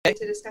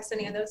Okay. to discuss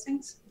any of those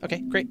things. Okay,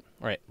 great.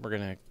 All right, we're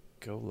going to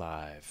go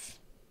live.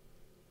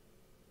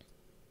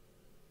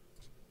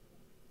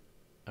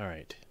 All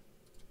right.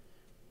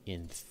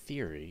 In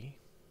theory,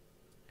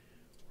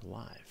 we're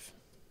live.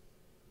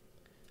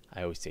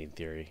 I always say in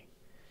theory.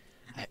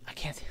 I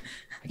can't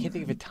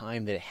think of a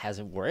time that it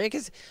hasn't worked. I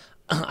guess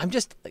I'm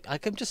just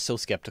so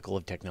skeptical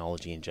of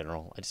technology in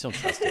general. I just don't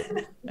trust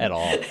it at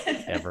all,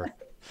 ever.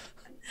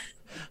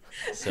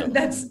 So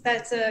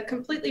That's a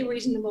completely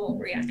reasonable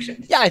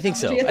reaction to yeah, I think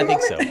so. technology at I the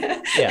think so.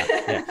 moment. Yeah,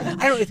 yeah.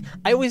 I don't.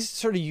 I always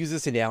sort of use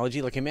this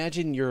analogy. Like,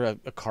 imagine you're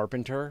a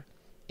carpenter,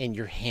 and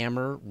your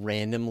hammer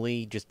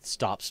randomly just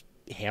stops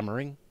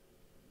hammering.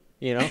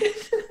 You know,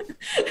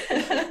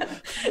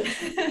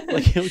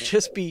 like it would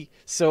just be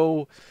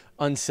so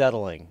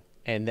unsettling.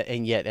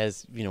 And yet,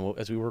 as you know,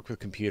 as we work with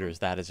computers,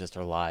 that is just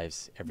our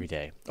lives every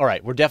day. All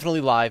right, we're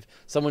definitely live.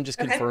 Someone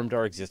just Okay, confirmed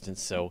our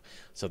existence. So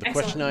the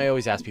question I excellent.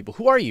 always ask people: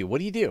 who are you? What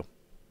do you do?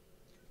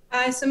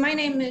 So my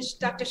name is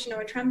Dr.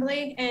 Chenoa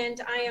Tremblay,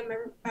 and I am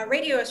a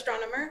radio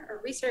astronomer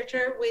or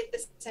researcher with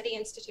the SETI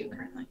Institute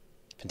currently.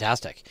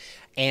 Fantastic.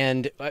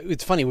 And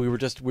it's funny, we were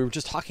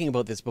just talking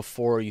about this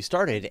before you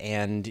started,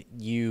 and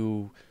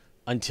you,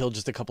 until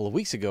just a couple of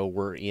weeks ago,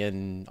 were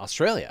in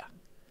Australia.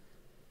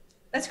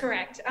 That's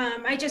correct.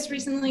 I just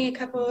recently,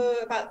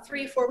 about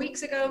 3, 4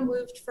 weeks ago,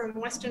 moved from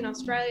Western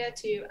Australia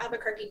to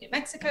Albuquerque, New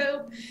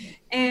Mexico,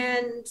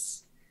 and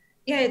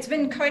yeah, it's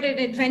been quite an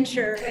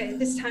adventure at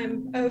this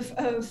time of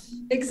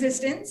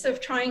existence, of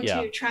trying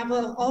Yeah. to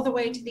travel all the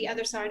way to the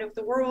other side of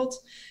the world,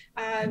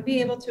 be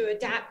able to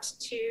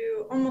adapt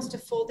to almost a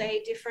full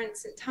day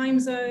difference in time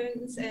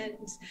zones, and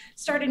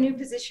start a new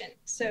position.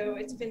 So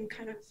it's been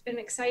kind of an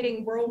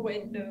exciting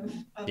whirlwind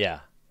Yeah.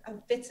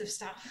 of bits of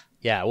stuff.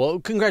 Yeah. Well,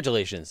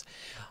 congratulations.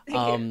 Thank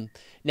you. Um,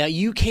 Now,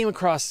 you came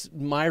across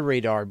my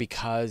radar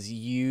because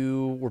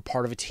you were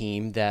part of a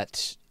team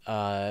that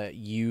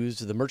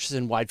used the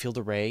Murchison Wide Field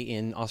Array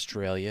in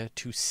Australia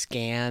to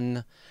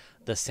scan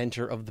the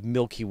center of the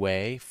Milky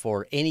Way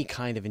for any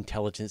kind of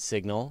intelligence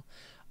signal.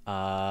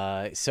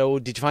 So,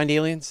 did you find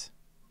aliens?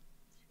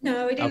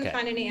 No, we didn't Okay.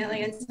 find any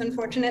aliens,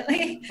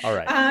 unfortunately. All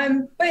right.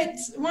 But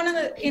one of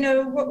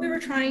the, what we were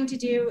trying to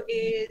do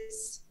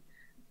is,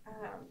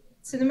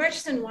 so the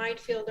Murchison Wide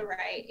Field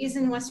Array is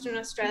in Western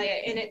Australia,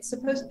 and it's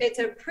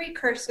a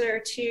precursor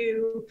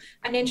to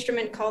an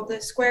instrument called the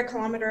Square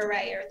Kilometre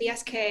Array, or the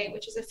SKA,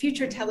 which is a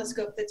future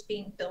telescope that's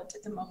being built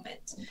at the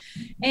moment.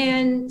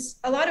 And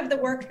a lot of the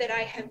work that I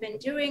have been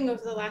doing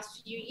over the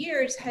last few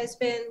years has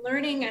been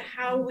learning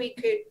how we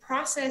could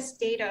process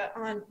data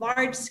on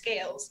large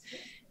scales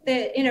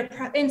that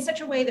in such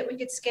a way that we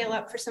could scale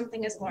up for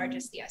something as large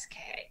as the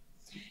SKA.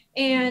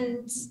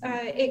 And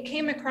it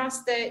came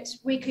across that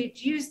we could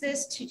use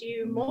this to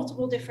do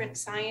multiple different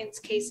science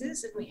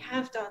cases, and we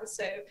have done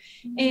so.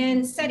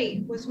 And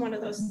SETI was one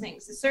of those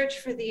things, the search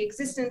for the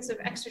existence of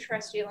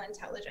extraterrestrial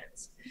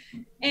intelligence.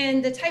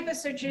 And the type of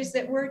searches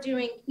that we're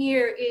doing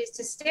here is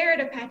to stare at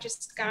a patch of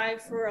sky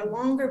for a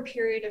longer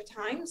period of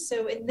time.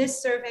 So in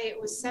this survey, it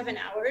was 7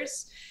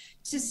 hours,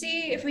 to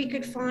see if we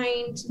could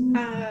find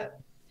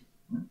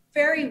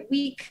very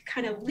weak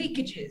kind of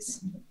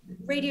leakages,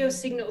 radio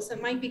signals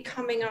that might be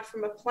coming off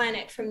from a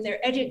planet from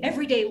their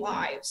everyday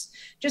lives,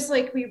 just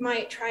like we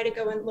might try to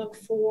go and look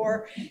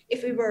for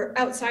if we were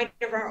outside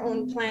of our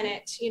own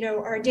planet,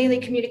 our daily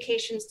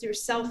communications through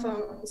cell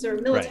phones or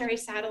Right. military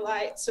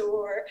satellites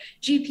or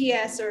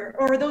GPS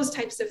or those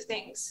types of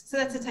things. So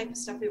that's the type of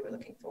stuff we were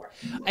looking for.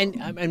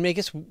 And I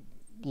guess,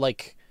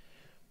 like,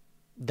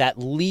 that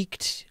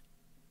leaked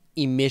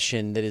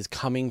emission that is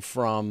coming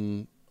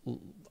from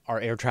our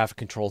air traffic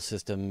control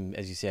system,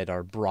 as you said,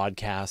 our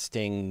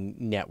broadcasting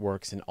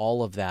networks and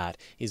all of that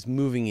is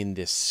moving in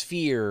this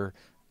sphere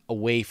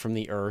away from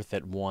the Earth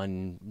at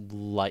one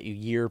light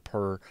year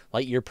per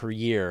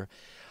year.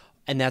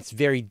 And that's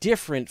very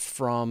different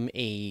from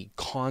a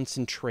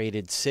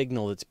concentrated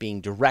signal that's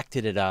being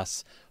directed at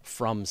us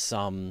from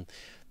some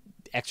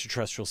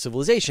extraterrestrial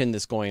civilization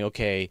that's going,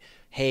 okay,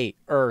 hey,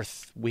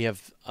 Earth, we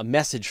have a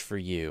message for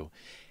you.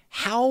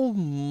 How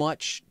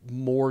much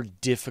more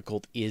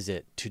difficult is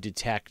it to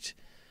detect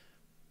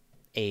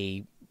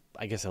a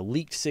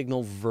leaked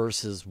signal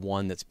versus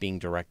one that's being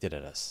directed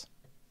at us?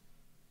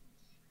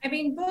 I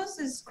mean, both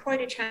is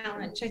quite a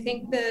challenge. I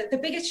think the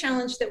biggest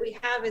challenge that we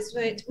have is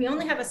that we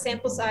only have a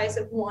sample size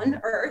of one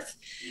Earth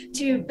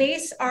to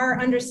base our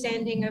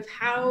understanding of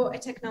how a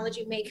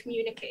technology may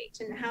communicate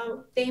and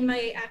how they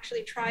might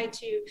actually try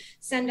to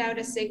send out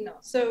a signal.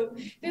 So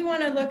if we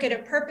want to look at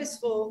a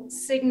purposeful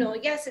signal,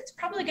 yes, it's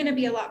probably going to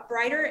be a lot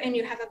brighter and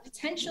you have a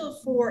potential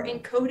for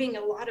encoding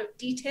a lot of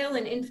detail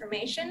and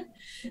information.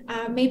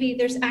 Maybe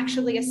there's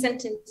actually a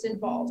sentence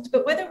involved,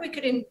 but whether we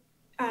could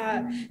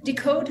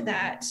decode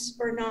that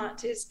or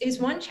not is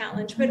one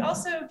challenge, but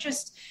also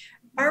just,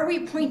 are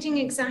we pointing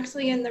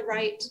exactly in the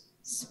right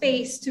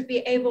space to be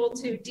able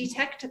to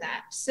detect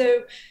that?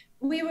 So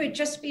we would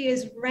just be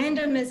as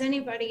random as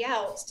anybody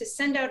else to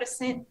send out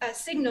a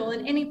signal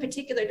in any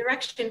particular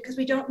direction, because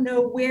we don't know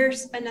where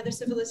another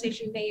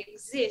civilization may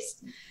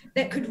exist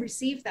that could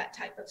receive that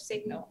type of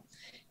signal.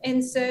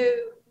 And so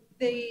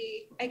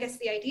I guess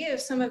the idea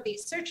of some of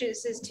these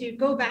searches is to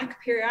go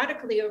back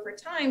periodically over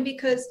time,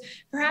 because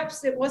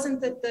perhaps it wasn't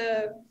that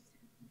the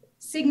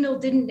signal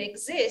didn't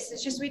exist.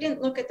 It's just we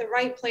didn't look at the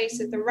right place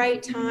at the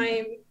right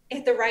time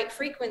at the right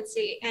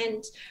frequency.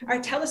 And our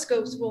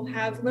telescopes will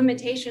have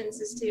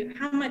limitations as to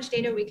how much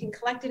data we can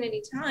collect at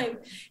any time.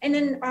 And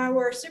then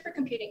our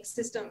supercomputing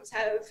systems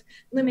have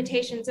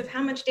limitations of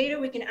how much data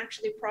we can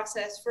actually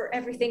process for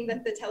everything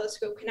that the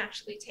telescope can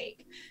actually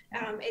take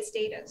as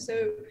data.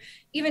 So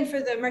even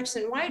for the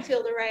Murchison Wide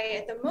Field Array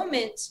at the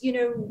moment,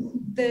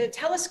 the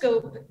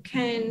telescope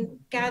can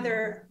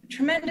gather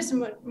tremendous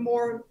amount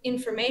more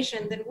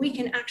information than we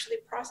can actually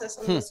process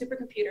on the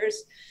supercomputers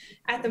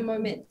at the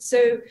moment.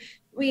 So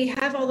we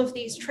have all of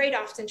these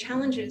trade-offs and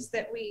challenges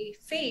that we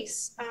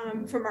face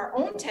from our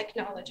own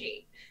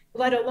technology,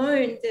 let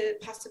alone the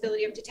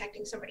possibility of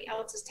detecting somebody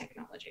else's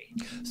technology.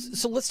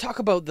 So let's talk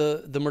about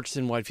the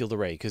Murchison Wide Field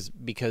Array,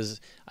 because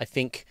I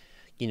think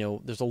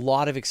there's a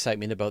lot of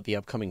excitement about the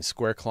upcoming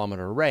square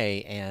kilometer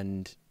array,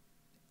 and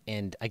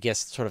I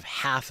guess sort of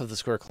half of the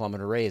square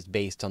kilometer array is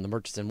based on the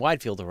Murchison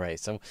Wide Field Array.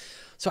 So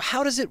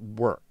how does it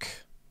work?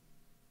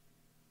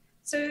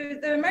 So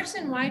the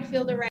Murchison Wide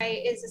Field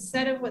Array is a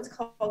set of what's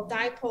called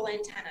dipole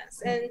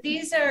antennas. And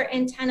these are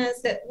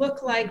antennas that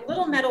look like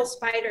little metal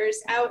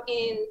spiders out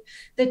in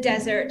the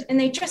desert, and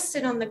they just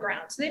sit on the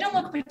ground. So they don't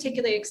look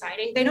particularly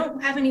exciting. They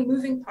don't have any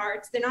moving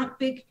parts. They're not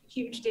big,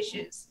 huge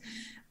dishes.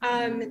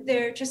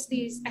 They're just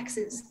these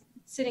X's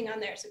sitting on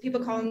there. So people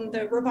call them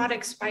the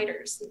robotic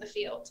spiders in the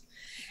field.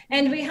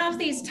 And we have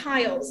these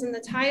tiles, and the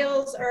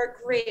tiles are a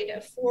grid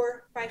of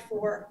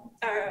 4x4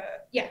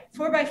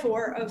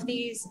 of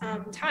these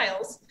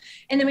tiles.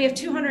 And then we have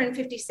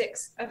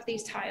 256 of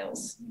these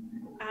tiles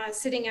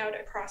sitting out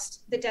across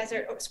the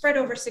desert, spread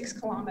over 6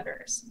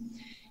 kilometers.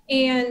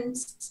 And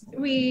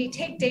we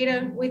take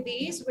data with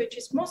these, which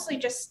is mostly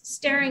just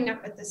staring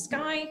up at the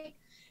sky.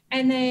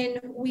 And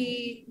then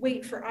we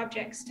wait for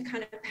objects to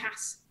kind of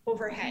pass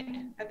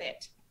overhead a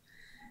bit.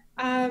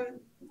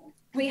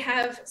 We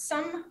have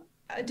some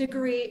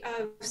degree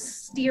of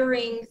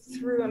steering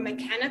through a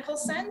mechanical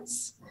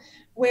sense,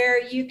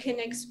 where you can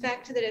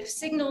expect that if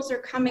signals are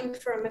coming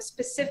from a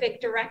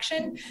specific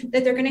direction,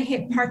 that they're going to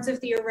hit parts of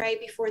the array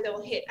before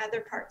they'll hit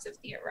other parts of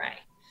the array.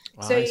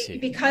 So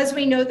because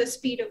we know the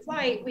speed of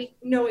light, we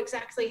know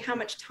exactly how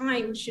much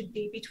time should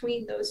be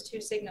between those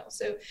two signals.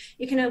 So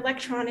you can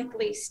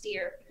electronically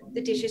steer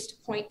the dishes to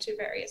point to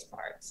various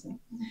parts.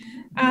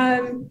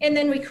 And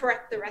then we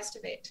correct the rest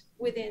of it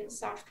within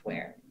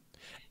software.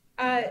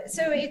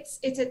 So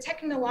it's a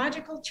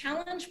technological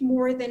challenge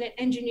more than an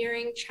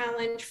engineering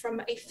challenge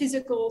from a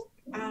physical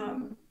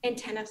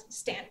antenna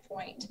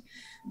standpoint.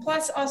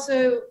 Plus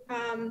also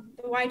the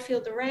wide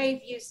field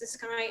array views the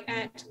sky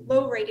at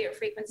low radio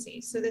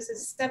frequencies. So this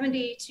is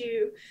 70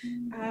 to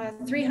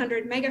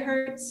 300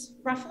 megahertz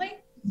roughly.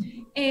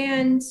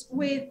 And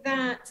with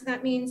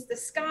that means the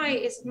sky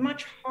is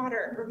much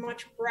hotter or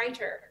much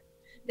brighter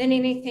than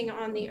anything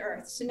on the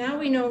Earth. So now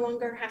we no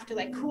longer have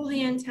to cool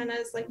the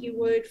antennas like you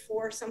would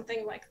for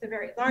something like the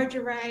Very Large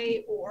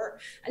Array or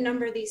a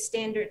number of these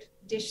standard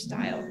dish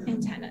style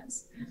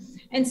antennas.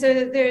 And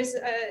so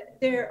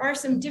there are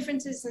some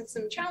differences and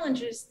some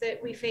challenges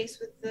that we face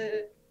with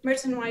the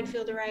Murchison Wide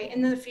Field Array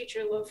and the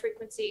future low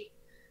frequency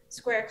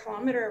square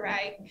kilometer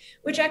array,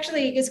 which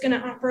actually is going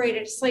to operate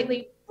at a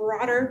slightly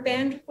broader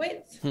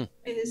bandwidth.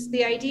 Is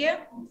the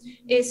idea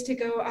is to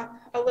go up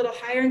a little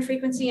higher in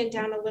frequency and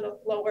down a little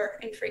lower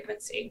in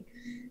frequency.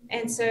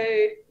 And so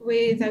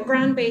with a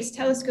ground-based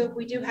telescope,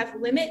 we do have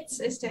limits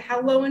as to how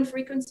low in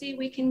frequency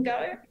we can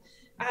go,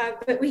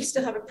 but we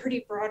still have a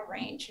pretty broad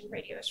range in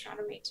radio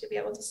astronomy to be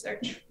able to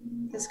search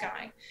the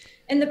sky.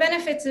 And the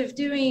benefits of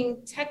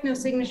doing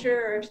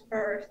technosignature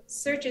or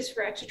searches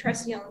for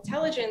extraterrestrial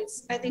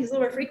intelligence at these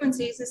lower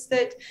frequencies is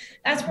that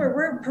that's where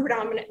we're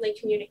predominantly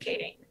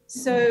communicating.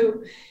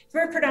 So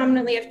we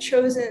predominantly have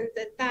chosen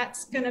that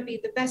that's going to be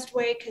the best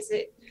way because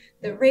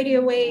the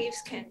radio waves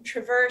can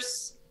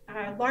traverse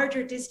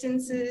larger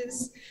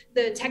distances.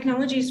 The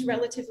technology is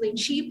relatively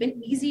cheap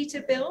and easy to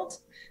build.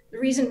 The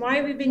reason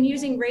why we've been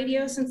using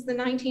radio since the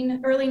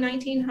early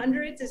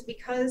 1900s is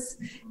because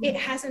it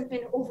hasn't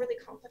been overly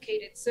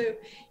complicated. So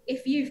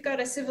if you've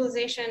got a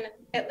civilization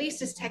at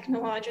least as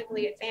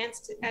technologically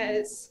advanced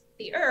as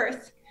the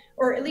Earth,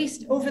 or at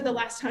least over the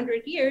last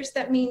 100 years,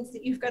 that means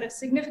that you've got a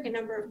significant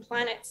number of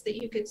planets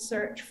that you could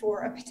search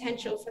for a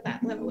potential for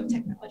that level of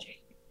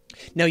technology.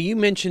 Now, you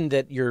mentioned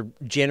that you're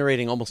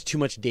generating almost too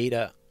much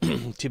data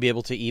to be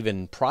able to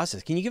even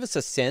process. Can you give us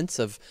a sense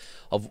of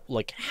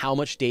how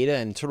much data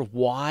and sort of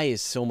why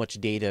is so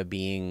much data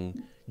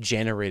being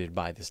generated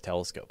by this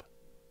telescope?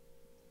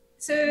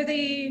 So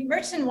the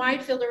Murchison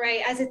Wide Field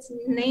Array, as its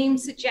name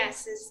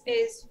suggests,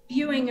 is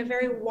viewing a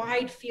very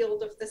wide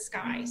field of the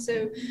sky.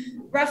 So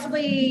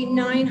roughly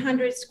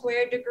 900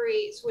 square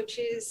degrees, which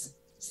is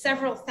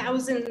several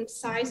thousand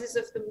sizes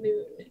of the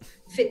moon,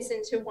 fits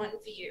into one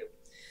view.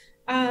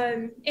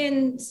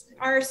 And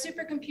our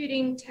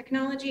supercomputing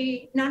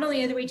technology, not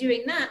only are we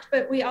doing that,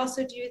 but we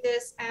also do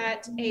this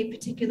at a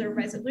particular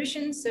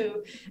resolution.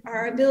 So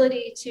our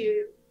ability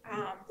to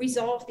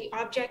resolve the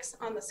objects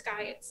on the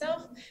sky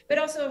itself, but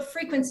also a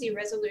frequency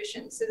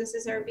resolution. So this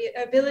is our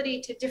ability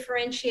to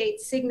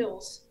differentiate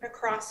signals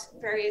across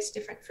various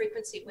different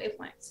frequency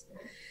wavelengths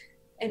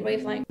and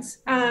wavelengths.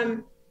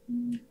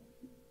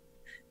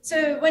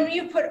 So when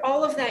you put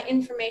all of that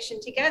information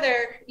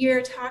together,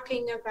 you're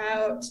talking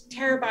about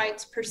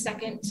terabytes per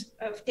second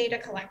of data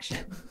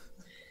collection.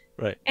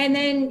 Right. And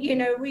then, you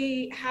know,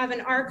 we have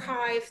an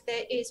archive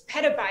that is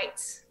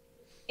petabytes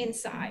in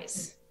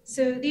size.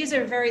 So these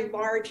are very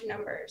large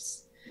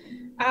numbers.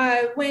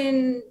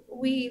 When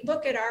we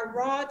look at our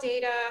raw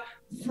data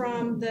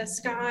from the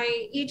sky,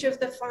 each of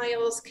the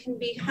files can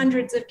be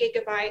hundreds of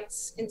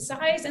gigabytes in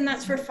size, and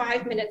that's for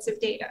 5 minutes of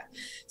data.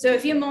 So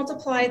if you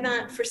multiply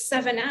that for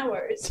 7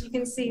 hours, you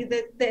can see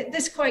that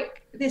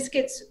this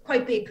gets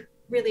quite big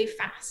really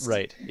fast.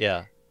 Right,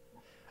 yeah.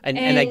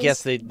 And I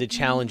guess the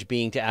challenge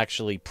being to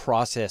actually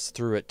process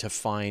through it to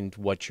find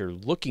what you're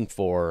looking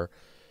for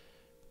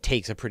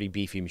takes a pretty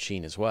beefy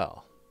machine as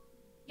well.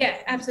 Yeah,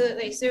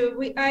 absolutely. So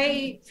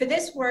for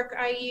this work,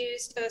 I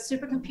used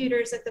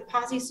supercomputers at the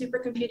Pawsey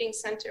Supercomputing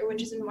Center,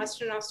 which is in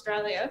Western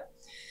Australia.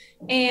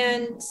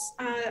 And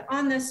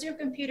on the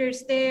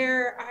supercomputers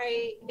there,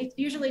 it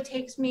usually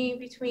takes me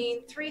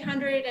between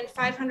 300 and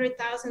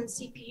 500,000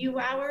 CPU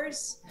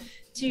hours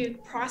to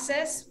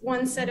process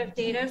one set of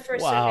data for a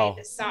survey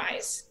this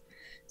size.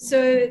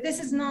 So this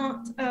is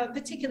not a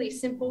particularly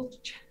simple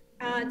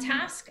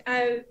task.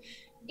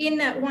 In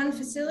that one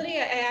facility,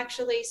 I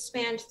actually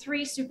spanned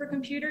 3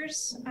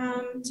 supercomputers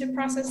to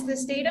process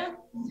this data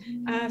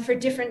for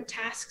different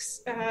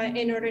tasks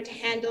in order to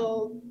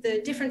handle the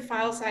different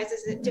file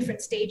sizes at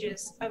different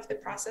stages of the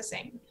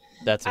processing.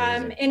 That's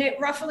amazing. And it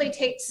roughly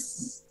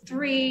takes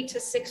 3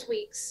 to 6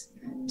 weeks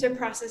to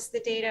process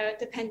the data,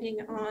 depending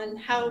on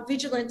how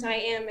vigilant I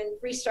am in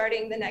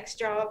restarting the next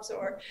jobs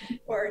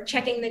or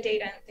checking the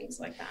data and things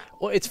like that.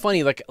 Well, it's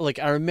funny, like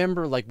I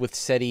remember like with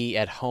SETI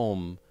at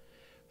home,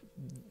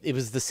 it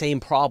was the same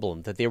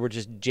problem, that they were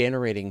just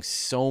generating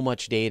so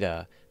much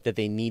data that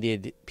they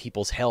needed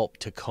people's help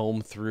to comb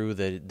through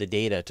the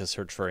data to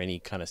search for any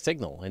kind of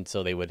signal. And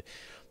so they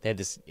had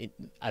this,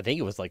 I think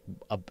it was like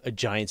a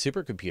giant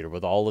supercomputer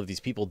with all of these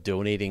people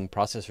donating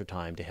processor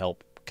time to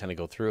help kind of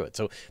go through it.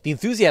 So the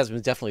enthusiasm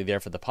is definitely there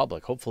for the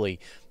public.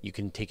 Hopefully you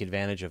can take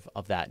advantage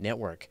of that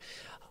network.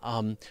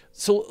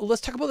 So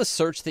let's talk about the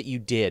search that you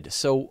did.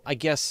 So I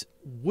guess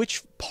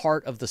which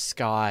part of the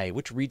sky,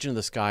 which region of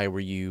the sky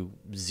were you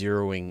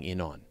zeroing in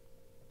on?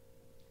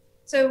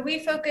 So we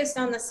focused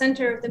on the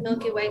center of the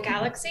Milky Way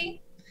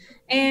galaxy,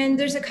 and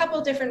there's a couple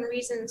different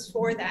reasons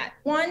for that.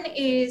 One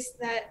is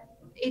that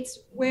it's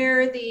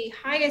where the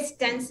highest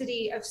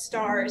density of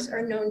stars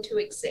are known to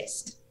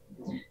exist.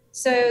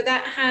 So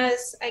that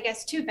has, I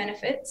guess, 2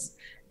 benefits.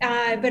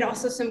 But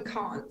also some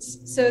cons.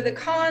 So the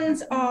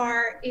cons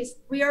is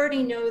we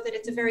already know that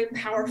it's a very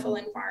powerful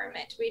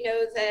environment. We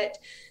know that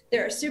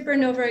there are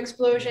supernova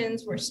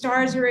explosions where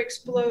stars are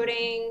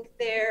exploding.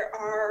 There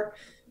are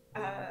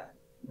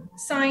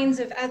signs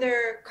of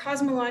other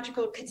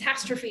cosmological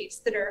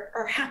catastrophes that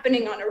are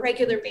happening on a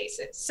regular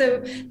basis. So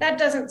that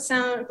doesn't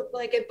sound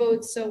like it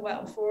bodes so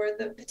well for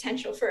the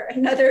potential for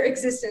another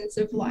existence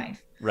of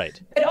life. Right.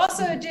 But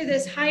also do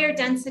this higher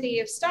density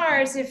of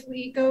stars, if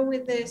we go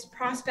with this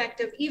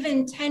prospect of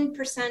even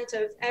 10%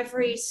 of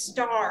every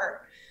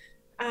star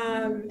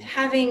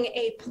having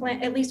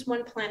at least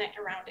one planet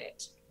around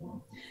it.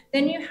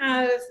 Then you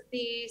have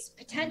these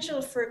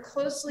potential for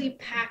closely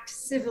packed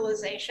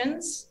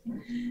civilizations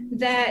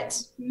that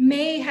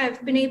may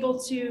have been able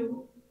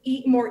to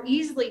more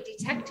easily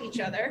detect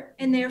each other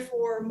and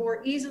therefore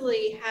more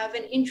easily have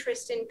an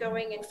interest in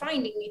going and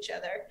finding each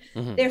other,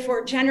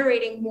 therefore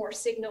generating more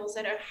signals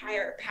at a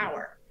higher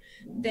power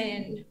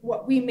than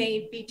what we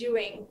may be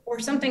doing, or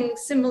something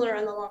similar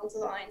along the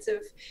lines of,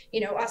 you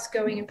know, us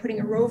going and putting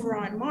a rover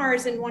on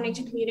Mars and wanting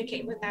to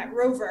communicate with that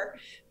rover,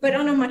 but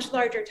on a much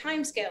larger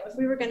time scale. If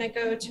we were going to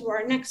go to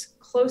our next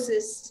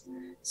closest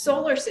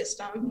solar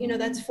system, you know,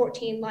 that's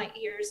 14 light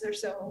years or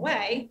so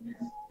away,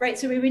 right?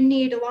 So we would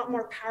need a lot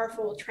more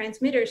powerful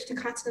transmitters to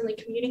constantly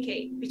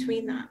communicate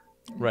between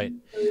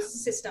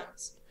those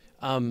systems.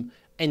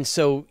 And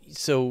so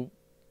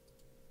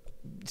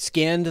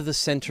scanned the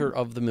center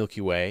of the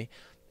Milky Way,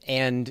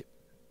 and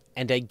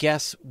I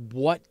guess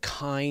what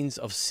kinds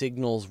of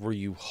signals were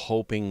you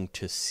hoping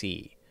to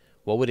see?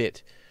 What would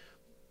it,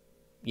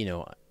 you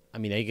know, I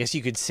mean, I guess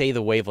you could say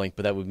the wavelength,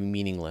 but that would be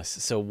meaningless.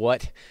 So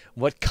what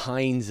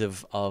kinds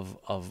of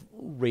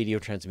radio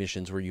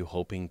transmissions were you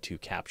hoping to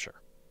capture?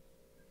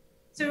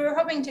 So we're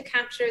hoping to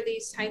capture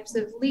these types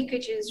of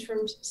leakages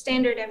from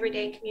standard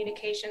everyday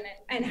communication.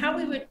 And how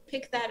we would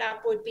pick that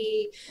up would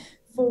be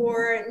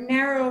for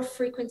narrow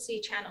frequency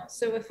channels.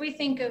 So if we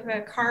think of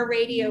a car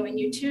radio and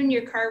you tune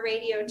your car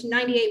radio to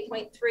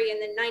 98.3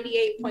 and then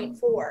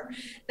 98.4,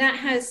 that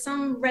has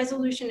some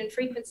resolution and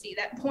frequency.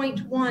 That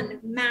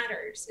 0.1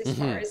 matters as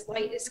far as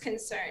light is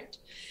concerned.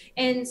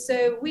 And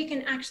so we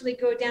can actually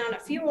go down a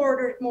few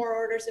more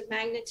orders of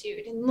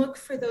magnitude and look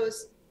for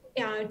those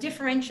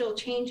differential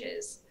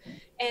changes.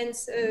 And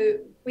so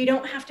we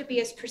don't have to be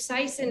as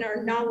precise in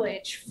our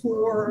knowledge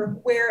for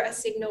where a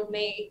signal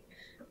may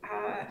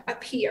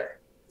appear,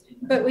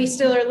 but we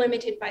still are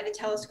limited by the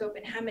telescope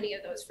and how many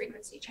of those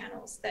frequency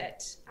channels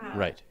that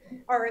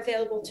are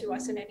available to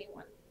us at any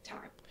one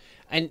time.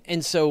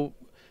 And so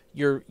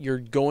you're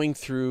going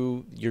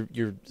through,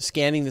 you're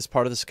scanning this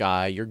part of the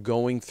sky, you're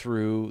going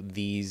through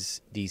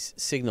these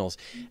signals,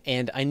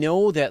 and I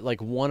know that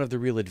like one of the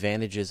real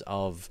advantages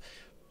of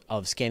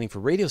scanning for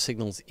radio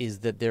signals is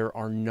that there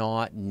are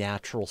not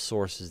natural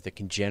sources that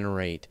can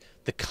generate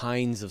the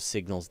kinds of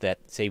signals that,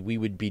 say, we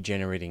would be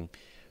generating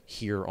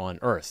here on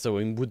Earth. So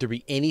would there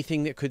be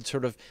anything that could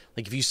sort of,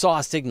 like if you saw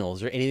a signal,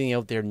 is there anything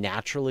out there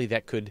naturally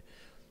that could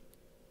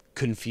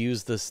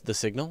confuse the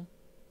signal?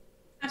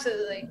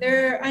 Absolutely.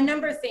 There are a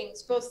number of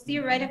things, both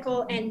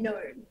theoretical and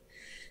known.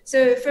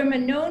 So from a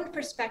known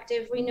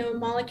perspective, we know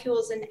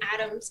molecules and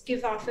atoms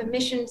give off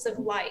emissions of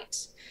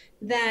light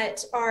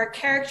that are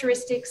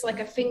characteristics like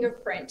a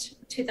fingerprint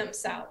to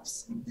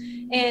themselves.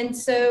 And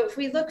so if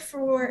we look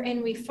for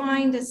and we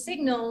find a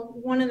signal,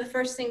 one of the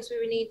first things we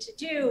would need to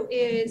do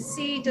is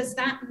see, does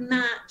that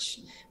match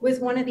with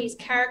one of these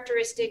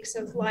characteristics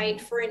of light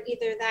for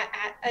either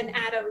an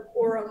atom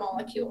or a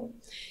molecule?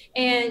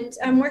 And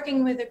I'm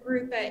working with a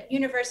group at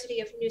University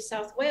of New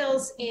South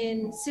Wales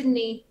in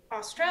Sydney,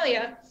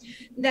 Australia,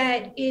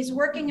 that is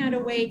working out a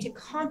way to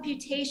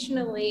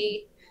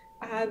computationally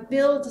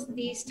build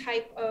these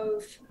type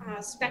of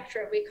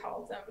spectra, we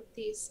call them,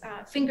 these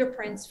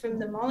fingerprints from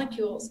the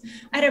molecules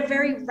at a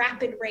very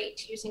rapid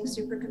rate using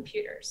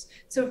supercomputers.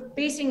 So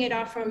basing it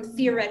off from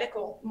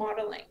theoretical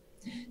modeling.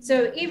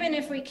 So even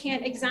if we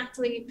can't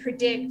exactly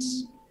predict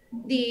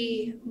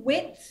the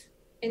width,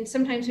 and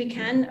sometimes we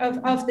can,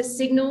 of the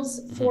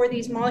signals for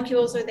these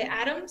molecules or the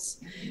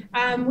atoms,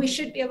 we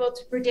should be able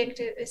to predict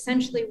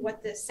essentially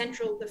what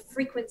the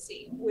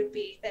frequency would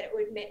be that it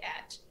would emit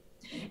at.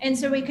 And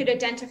so we could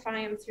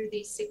identify them through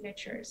these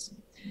signatures.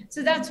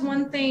 So that's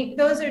one thing.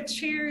 Those are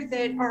two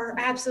that are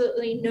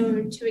absolutely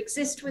known to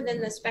exist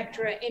within the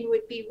spectra and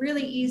would be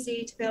really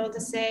easy to be able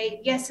to say,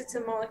 yes, it's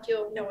a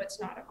molecule, no, it's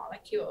not a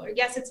molecule, or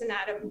yes, it's an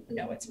atom,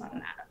 no, it's not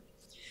an atom.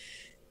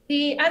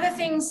 The other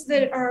things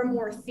that are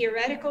more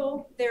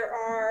theoretical, there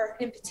are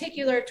in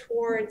particular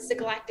towards the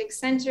galactic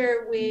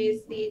center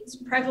with the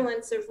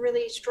prevalence of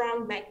really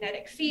strong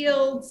magnetic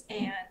fields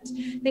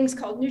and things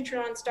called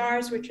neutron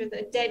stars, which are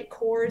the dead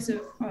cores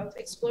of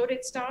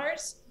exploded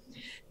stars.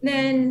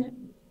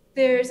 Then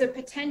there's a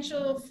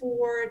potential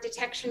for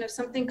detection of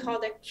something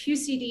called a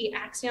QCD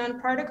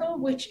axion particle,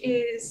 which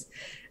is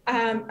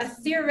a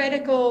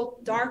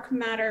theoretical dark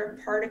matter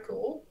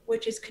particle,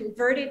 which is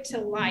converted to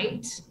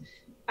light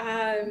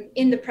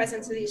in the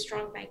presence of these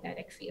strong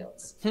magnetic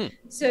fields.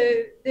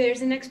 So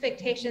there's an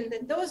expectation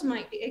that those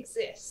might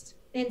exist.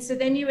 And so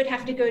then you would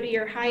have to go to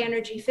your high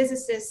energy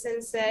physicists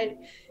and said,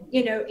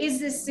 you know, is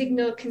this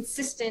signal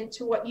consistent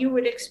to what you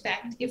would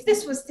expect if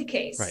this was the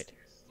case? Right.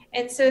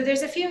 And so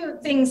there's a few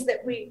things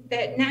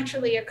that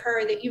naturally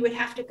occur that you would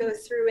have to go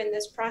through in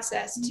this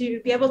process to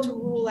be able to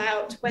rule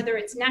out whether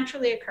it's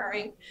naturally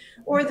occurring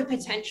or the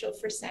potential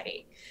for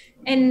SETI.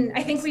 And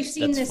I think we've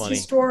seen this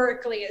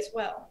historically as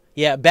well.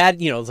 Yeah,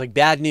 it's like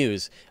bad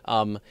news.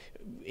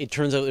 It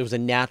turns out it was a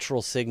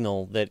natural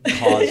signal that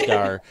caused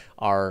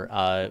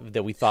our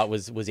that we thought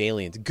was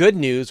aliens. Good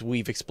news,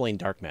 we've explained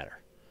dark matter.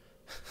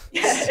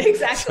 Yeah,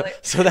 exactly.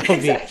 So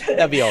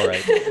that'd be all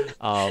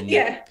right.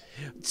 Yeah.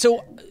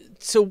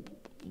 So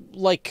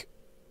like,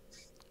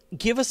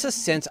 give us a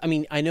sense. I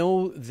mean, I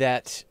know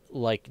that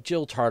like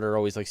Jill Tarter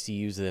always likes to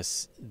use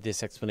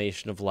this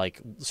explanation of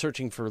like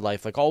searching for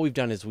life. Like all we've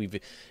done is we've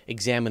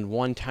examined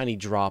one tiny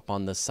drop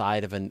on the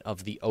side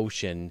of the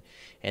ocean,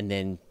 and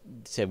then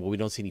said, well, we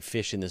don't see any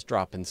fish in this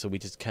drop, and so we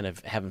just kind of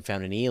haven't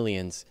found any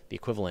aliens, the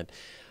equivalent.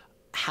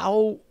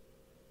 How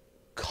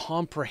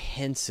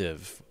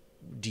comprehensive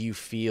do you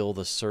feel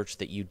the search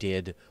that you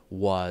did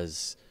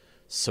was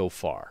so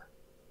far?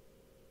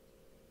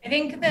 I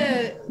think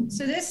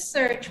so this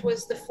search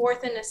was the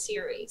fourth in a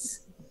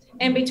series.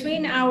 And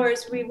between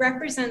ours, we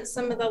represent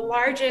some of the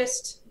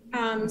largest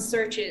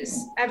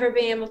searches ever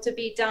being able to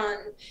be done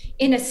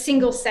in a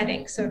single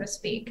setting, so to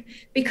speak,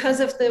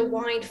 because of the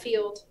wide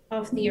field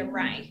of the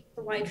array,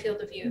 the wide field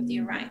of view of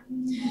the array.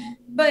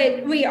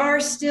 But we are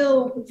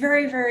still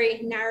very,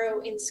 very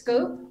narrow in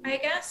scope, I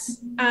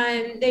guess.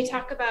 They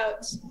talk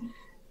about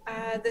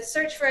the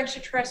search for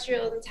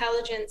extraterrestrial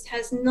intelligence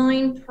has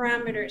 9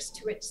 parameters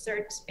to its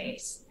search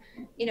space.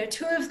 You know,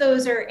 2 of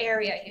those are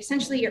area,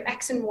 essentially your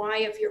X and Y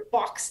of your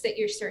box that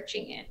you're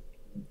searching in.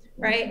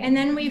 right? And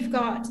then we've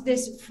got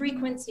this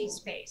frequency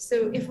space.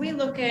 So if we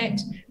look at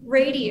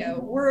radio,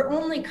 we're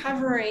only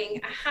covering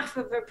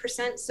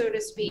 0.5%, so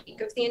to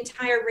speak, of the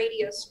entire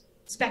radio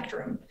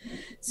spectrum.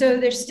 So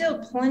there's still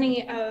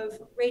plenty of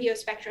radio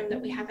spectrum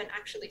that we haven't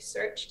actually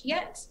searched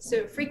yet.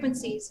 So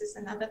frequencies is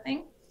another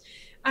thing.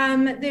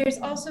 There's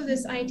also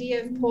this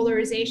idea of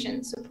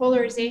polarization. So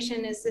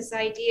polarization is this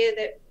idea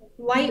that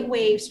light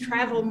waves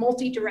travel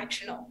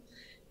multi-directional.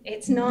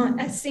 It's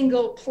not a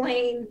single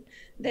plane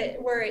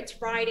where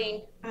it's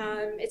riding.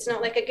 It's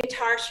not like a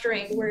guitar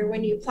string where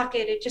when you pluck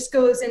it, it just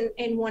goes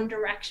in one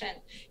direction.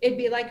 It'd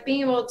be like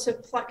being able to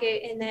pluck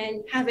it and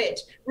then have it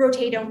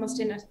rotate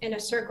almost in a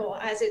circle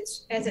as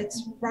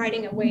it's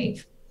riding a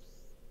wave.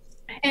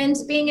 And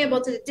being able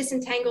to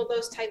disentangle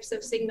those types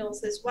of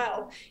signals as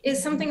well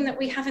is something that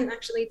we haven't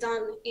actually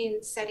done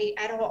in SETI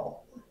at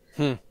all.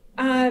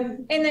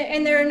 And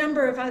there are a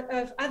number of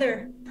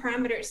other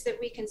parameters that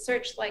we can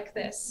search like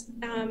this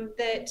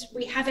that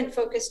we haven't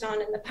focused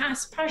on in the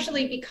past,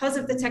 partially because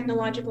of the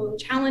technological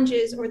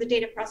challenges or the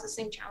data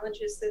processing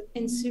challenges that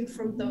ensue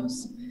from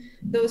those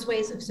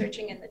ways of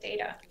searching in the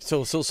data.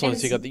 So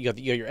you got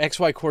your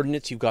XY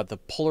coordinates, you've got the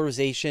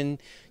polarization,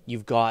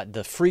 you've got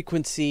the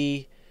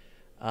frequency,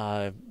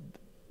 5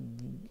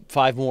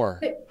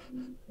 more.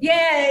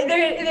 Yeah,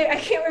 I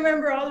can't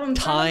remember all of them.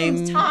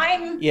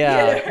 Time.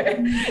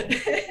 Yeah.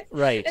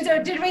 Right. And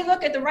so did we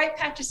look at the right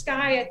patch of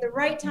sky at the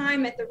right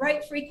time, at the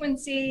right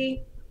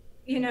frequency?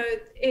 You know,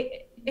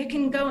 it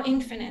can go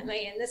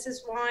infinitely. And this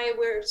is why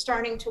we're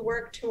starting to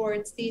work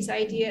towards these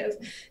idea of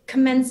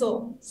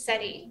commensal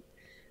SETI.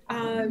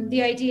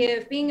 The idea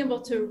of being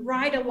able to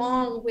ride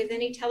along with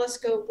any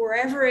telescope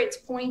wherever it's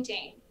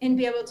pointing and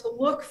be able to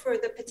look for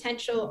the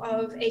potential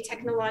of a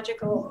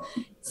technological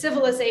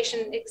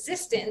civilization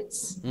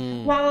existence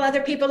while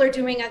other people are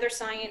doing other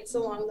science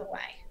along the way.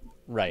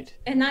 Right.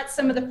 And that's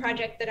some of the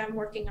project that I'm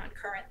working on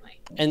currently.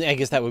 And I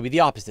guess that would be the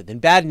opposite. Then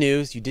bad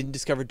news, you didn't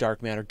discover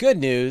dark matter. Good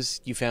news,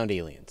 you found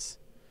aliens.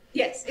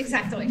 Yes,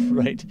 exactly.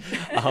 Right.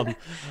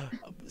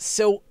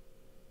 So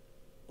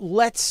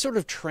let's sort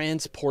of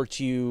transport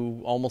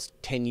you almost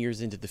 10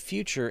 years into the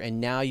future, and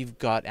now you've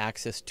got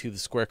access to the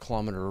square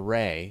kilometer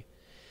array.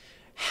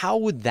 How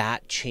would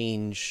that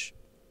change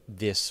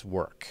this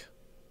work?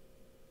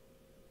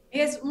 I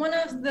guess one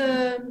of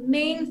the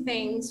main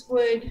things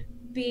would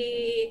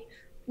be,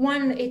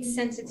 one, its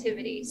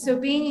sensitivity. So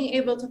being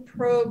able to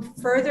probe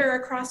further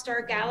across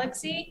our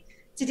galaxy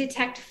to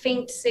detect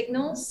faint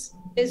signals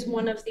is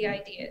one of the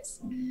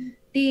ideas.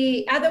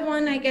 The other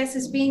one, I guess,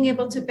 is being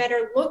able to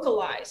better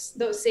localize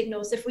those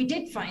signals if we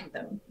did find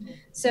them.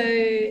 So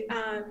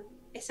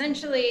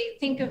essentially,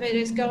 think of it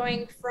as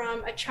going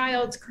from a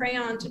child's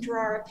crayon to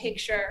draw a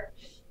picture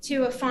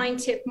to a fine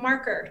tip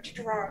marker to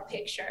draw a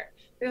picture.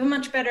 We have a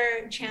much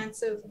better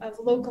chance of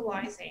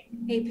localizing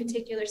a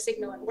particular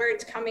signal and where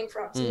it's coming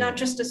from. So not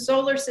just a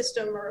solar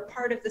system or a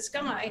part of the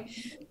sky,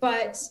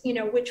 but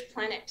which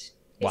planet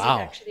is it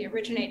actually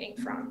originating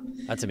from.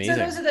 That's amazing.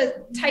 So those are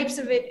the types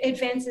of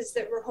advances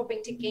that we're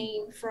hoping to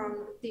gain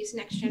from these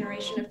next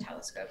generation of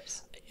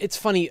telescopes. It's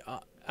funny. I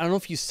don't know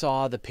if you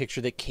saw the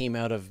picture that came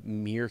out of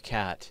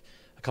Meerkat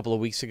a couple of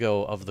weeks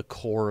ago of the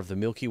core of the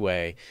Milky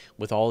Way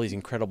with all these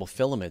incredible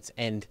filaments.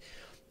 And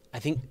I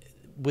think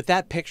with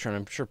that picture, and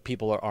I'm sure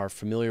people are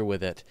familiar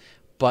with it,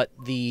 but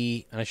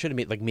and I should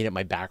have made it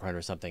my background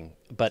or something,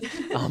 but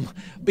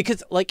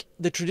because like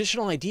the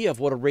traditional idea of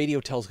what a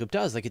radio telescope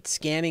does, like it's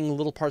scanning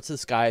little parts of the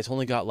sky. It's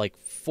only got like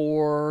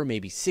 4,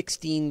 maybe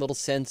 16 little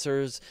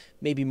sensors,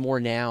 maybe more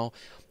now,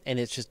 and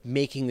it's just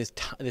making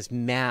this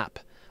map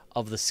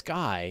of the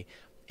sky,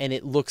 and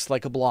it looks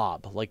like a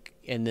blob,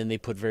 and then they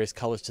put various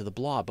colors to the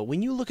blob. But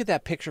when you look at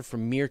that picture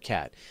from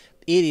Meerkat,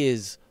 it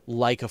is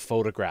like a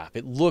photograph.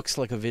 It looks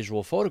like a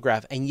visual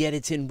photograph, and yet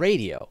it's in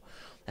radio.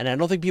 And I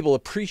don't think people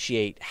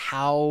appreciate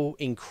how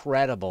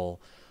incredible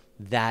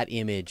that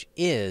image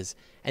is.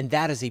 And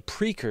that is a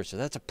precursor.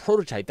 That's a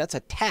prototype. That's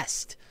a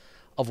test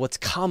of what's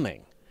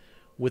coming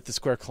with the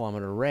square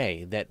kilometer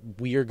array, that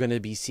we are going to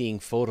be seeing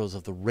photos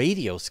of the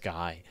radio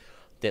sky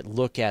that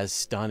look as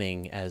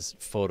stunning as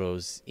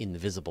photos in the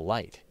visible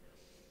light.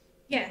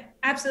 Yeah,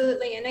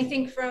 absolutely. And I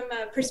think from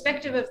a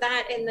perspective of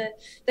that and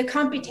the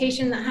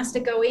computation that has to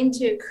go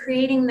into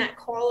creating that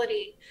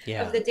quality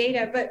of the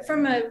data, but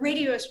from a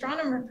radio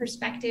astronomer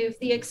perspective,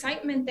 the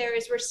excitement there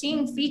is we're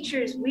seeing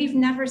features we've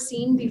never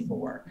seen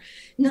before,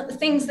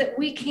 things that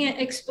we can't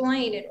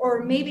explain,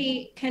 or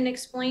maybe can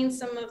explain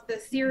some of the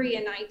theory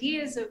and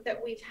ideas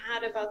that we've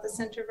had about the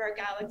center of our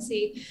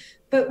galaxy,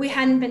 but we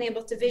hadn't been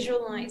able to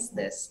visualize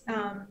this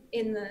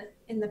in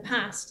the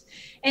past.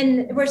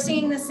 And we're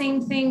seeing the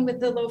same thing with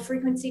the low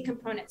frequency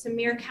component. So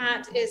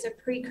Meerkat is a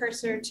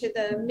precursor to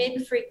the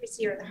mid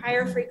frequency or the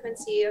higher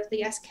frequency of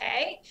the SK.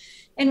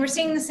 And we're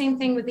seeing the same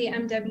thing with the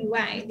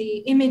MWA. The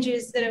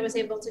images that I was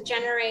able to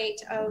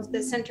generate of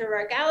the center of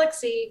our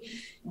galaxy,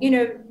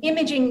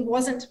 imaging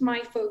wasn't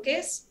my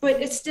focus,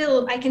 but it's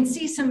still, I can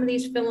see some of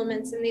these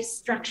filaments and these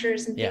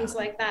structures and things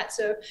like that.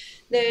 So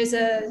there's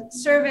a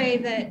survey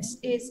that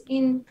is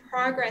in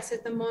progress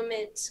at the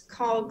moment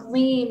called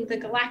GLEAM, the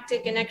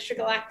Galactic and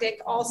Extragalactic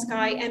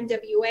All-Sky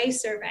MWA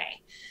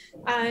survey.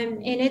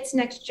 And its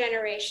next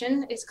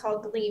generation is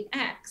called GLEAM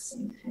X.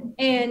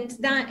 And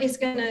that is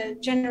going to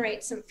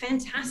generate some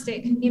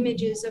fantastic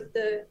images of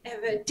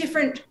a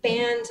different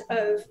band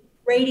of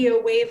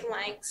radio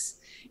wavelengths.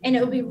 And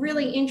it will be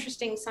really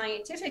interesting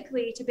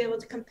scientifically to be able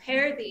to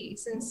compare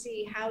these and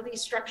see how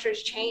these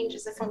structures change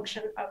as a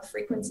function of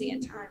frequency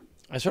and time.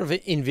 I sort of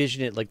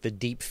envision it like the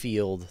deep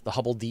field, the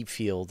Hubble deep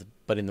field,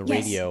 but in the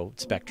radio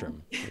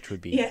spectrum, which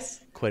would be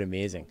quite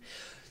amazing.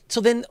 So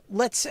then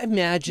let's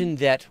imagine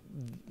that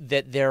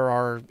there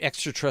are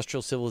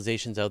extraterrestrial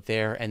civilizations out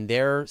there and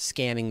they're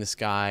scanning the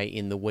sky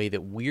in the way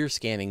that we're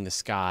scanning the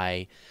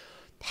sky.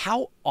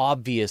 How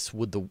obvious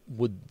would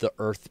the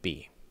Earth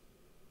be?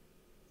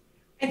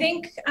 I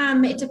think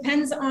it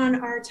depends on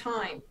our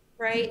time,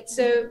 right?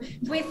 So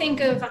if we think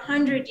of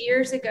 100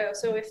 years ago,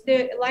 so if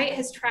the light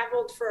has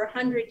traveled for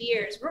 100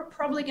 years, we're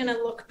probably going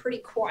to look pretty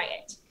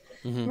quiet.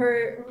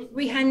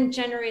 We hadn't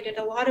generated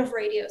a lot of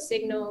radio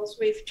signals.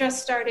 We've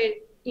just started,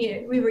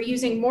 we were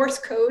using Morse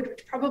code,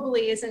 which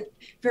probably isn't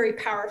very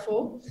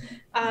powerful.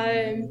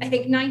 I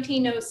think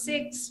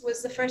 1906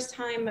 was the first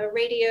time a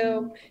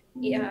radio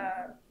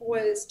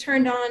was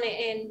turned on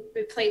and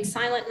we played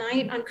Silent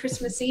Night on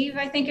Christmas Eve,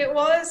 I think it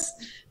was,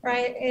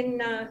 right? And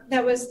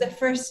that was the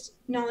first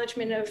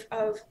acknowledgement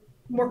of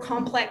more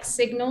complex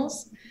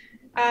signals.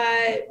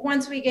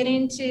 Once we get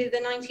into the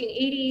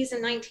 1980s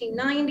and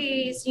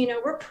 1990s,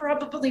 we're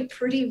probably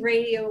pretty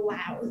radio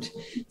loud.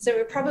 So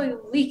we're probably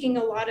leaking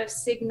a lot of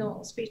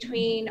signals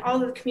between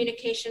all of the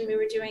communication we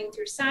were doing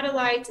through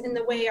satellites and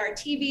the way our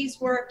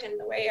TVs worked and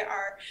the way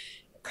our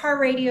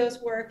car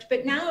radios worked.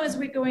 But now as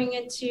we're going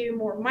into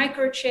more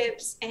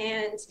microchips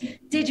and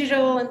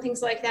digital and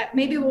things like that,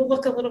 maybe we'll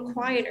look a little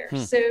quieter.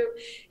 So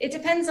it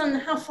depends on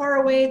how far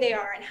away they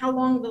are and how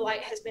long the light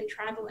has been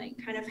traveling,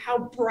 kind of how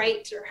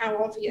bright or how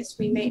obvious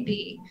we may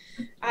be.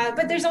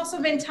 But there's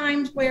also been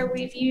times where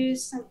we've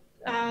used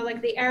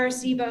like the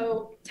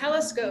Arecibo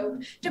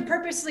telescope to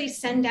purposely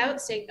send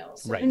out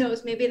signals. So who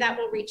knows, maybe that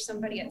will reach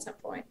somebody at some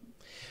point.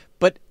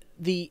 But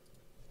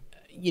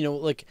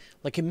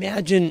like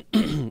imagine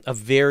a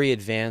very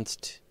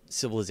advanced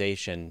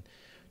civilization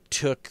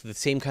took the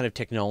same kind of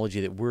technology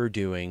that we're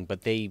doing,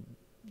 but they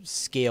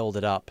scaled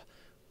it up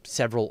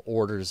several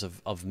orders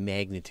of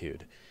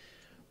magnitude.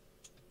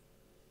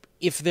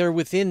 If they're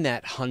within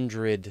that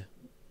 100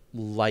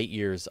 light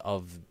years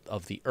of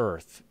the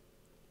Earth,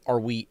 are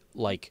we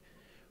like,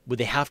 would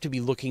they have to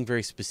be looking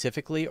very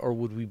specifically, or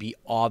would we be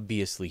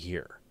obviously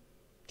here,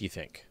 do you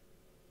think?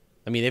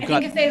 I mean, they've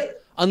got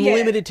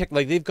unlimited tech.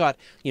 Like they've got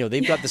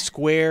the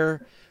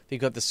square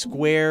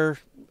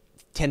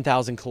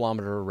 10,000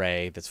 kilometer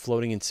array that's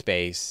floating in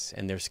space,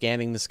 and they're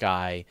scanning the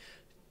sky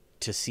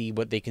to see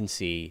what they can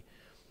see.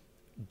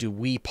 Do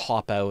we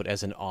pop out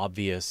as an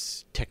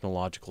obvious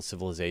technological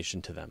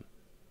civilization to them?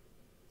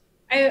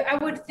 I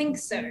would think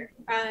so.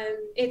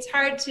 It's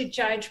hard to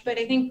judge, but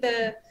I think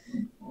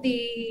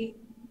the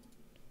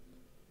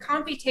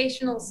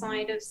computational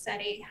side of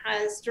SETI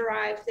has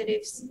derived that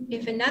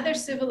if another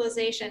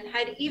civilization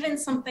had even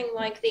something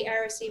like the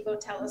Arecibo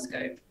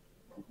telescope,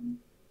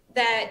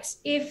 that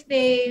if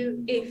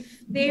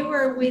they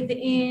were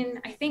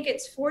within, I think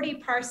it's 40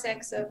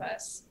 parsecs of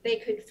us, they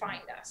could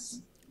find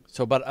us.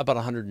 So about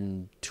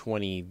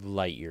 120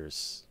 light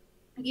years.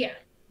 Yeah.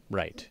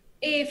 Right.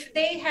 If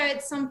they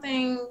had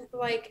something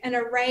like an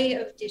array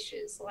of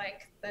dishes,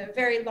 like the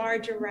Very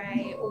Large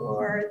Array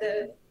or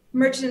the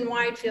Murchison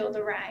Wide Field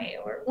Array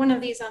or one of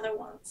these other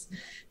ones,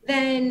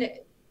 then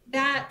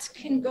that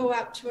can go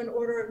up to an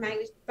order of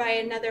magnitude by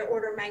another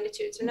order of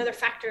magnitude, so another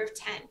factor of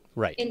 10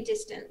 in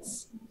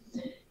distance.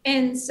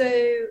 And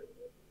so,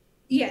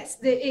 yes,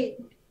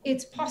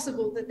 it's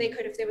possible that they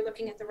could, if they were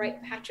looking at the right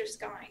patch of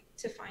sky,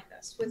 to find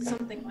us with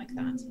something like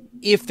that.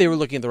 If they were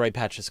looking at the right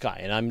patch of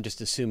sky, and I'm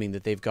just assuming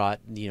that they've got,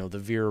 the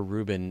Vera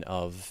Rubin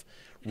of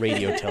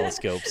radio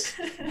telescopes,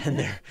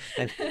 and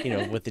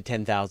with the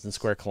 10,000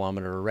 square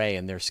kilometer array,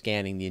 and they're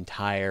scanning the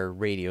entire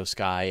radio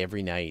sky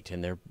every night,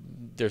 and their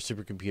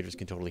supercomputers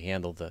can totally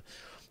handle the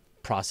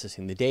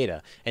processing the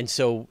data. And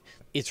so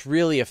it's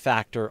really a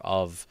factor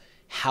of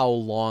how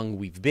long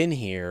we've been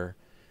here,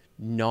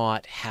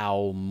 not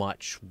how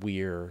much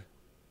we're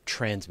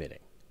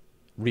transmitting,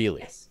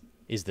 really,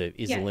 is the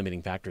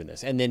limiting factor in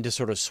this. And then to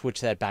sort of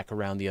switch that back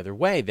around the other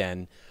way,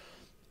 then,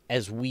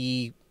 as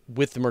we,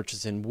 with the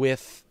Murchison,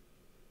 with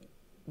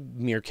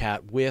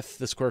Meerkat, with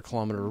the square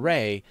kilometer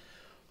array,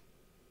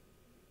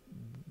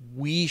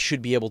 we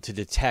should be able to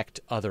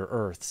detect other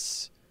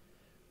Earths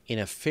in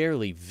a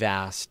fairly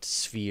vast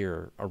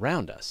sphere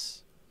around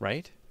us,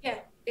 right? Yeah.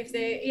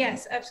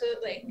 Yes,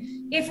 absolutely.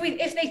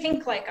 If they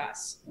think like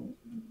us.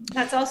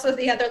 That's also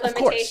the other Of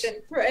course. limitation,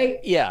 right?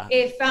 Yeah.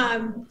 If,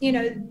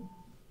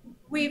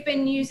 we've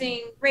been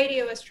using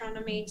radio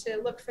astronomy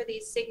to look for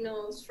these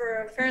signals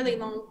for a fairly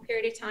long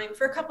period of time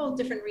for a couple of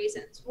different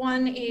reasons.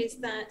 One is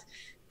that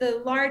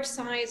the large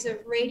size of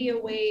radio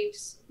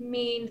waves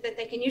mean that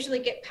they can usually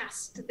get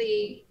past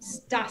the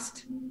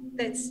dust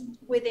that's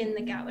within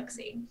the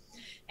galaxy.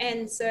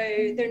 And so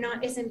they're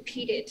not as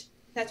impeded.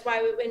 That's why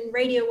in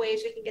radio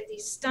waves, we can get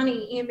these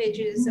stunning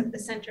images of the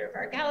center of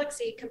our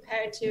galaxy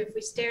compared to if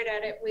we stared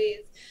at it with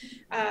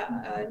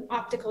an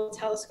optical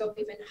telescope,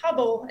 even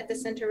Hubble, at the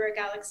center of our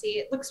galaxy.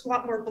 It looks a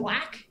lot more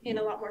black and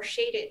a lot more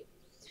shaded.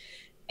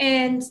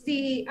 And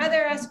the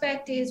other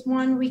aspect is,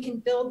 one, we can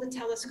build the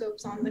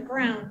telescopes on the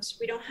ground.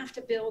 We don't have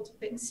to build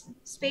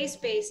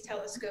space-based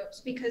telescopes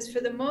because for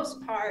the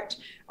most part,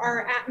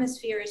 our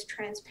atmosphere is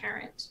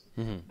transparent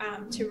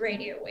to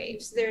radio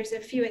waves. There's a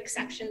few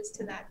exceptions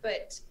to that,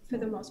 but for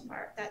the most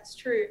part, that's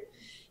true.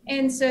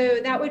 And so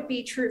that would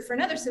be true for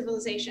another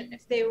civilization.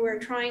 If they were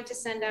trying to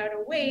send out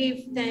a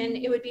wave, then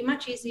it would be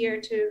much easier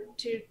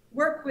to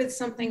work with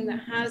something that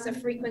has a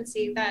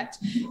frequency that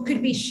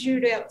could be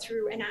shot out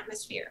through an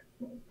atmosphere,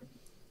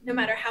 no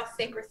matter how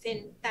thick or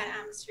thin that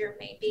atmosphere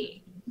may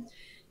be.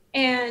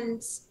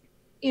 And,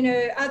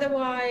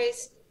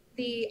 otherwise,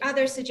 the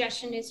other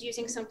suggestion is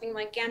using something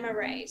like gamma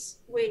rays,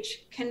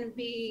 which can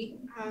be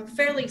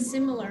fairly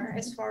similar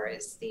as far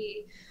as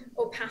the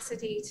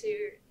opacity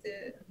to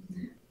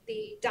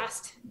the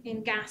dust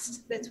and gas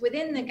that's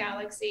within the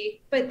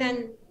galaxy, but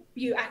then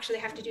you actually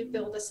have to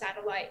build a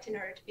satellite in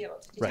order to be able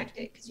to detect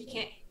it, because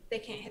they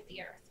can't hit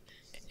the Earth.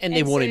 And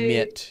they won't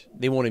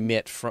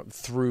emit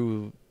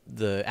through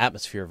the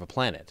atmosphere of a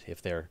planet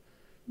if they're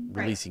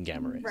releasing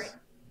gamma rays.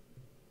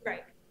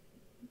 Right.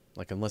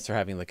 Like, unless they're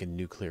having like a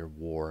nuclear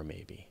war,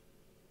 maybe.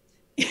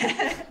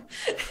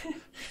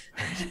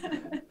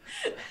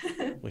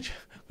 Which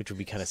would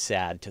be kind of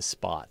sad to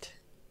spot.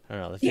 I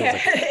don't know. That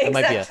feels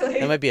like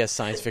that might be a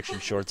science fiction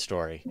short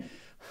story.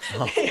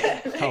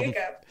 There you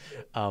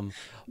go.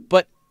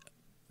 But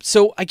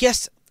so I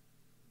guess,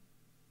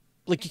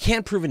 like, you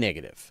can't prove a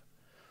negative.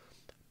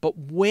 But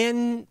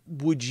when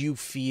would you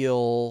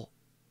feel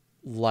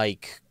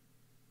like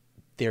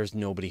there's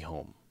nobody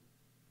home?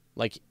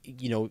 Like,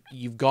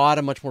 you've got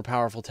a much more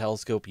powerful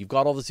telescope. You've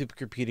got all the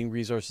supercomputing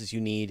resources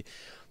you need.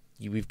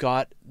 We've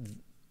got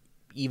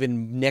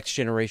even next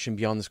generation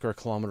beyond the square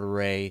kilometer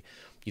array.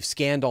 You've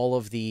scanned all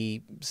of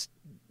the,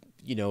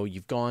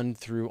 you've gone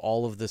through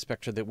all of the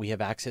spectra that we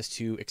have access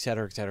to, et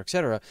cetera, et cetera, et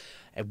cetera.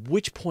 At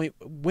which point,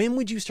 when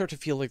would you start to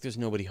feel like there's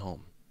nobody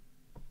home?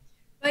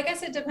 Well, I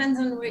guess it depends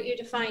on what you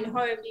define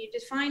home. Do you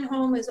define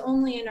home as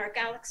only in our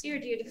galaxy, or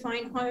do you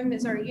define home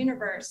as our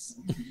universe?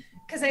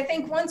 Because I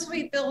think once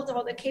we build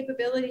all the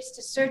capabilities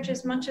to search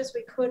as much as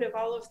we could of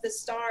all of the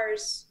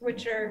stars,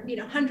 which are,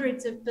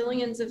 hundreds of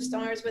billions of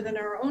stars within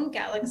our own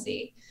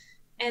galaxy,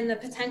 and the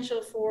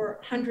potential for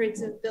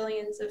hundreds of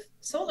billions of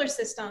solar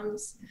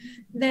systems,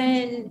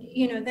 then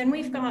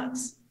we've got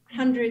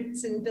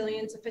hundreds and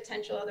billions of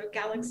potential other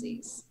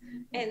galaxies.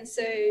 And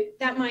so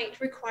that might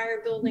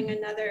require building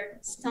another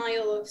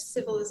style of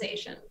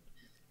civilization.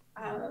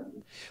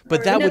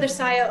 But that another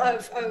style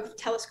of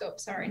telescope,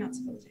 sorry, not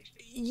civilization.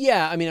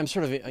 Yeah, I mean, I'm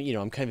sort of,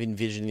 I'm kind of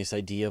envisioning this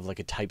idea of like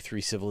a Type 3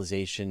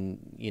 civilization,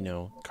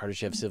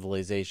 Kardashev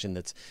civilization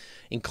that's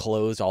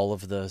enclosed all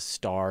of the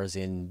stars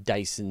in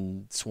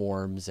Dyson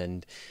swarms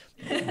and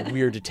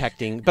we're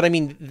detecting. But I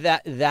mean,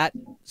 that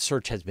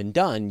search has been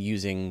done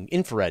using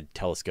infrared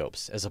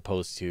telescopes as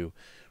opposed to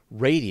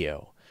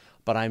radio.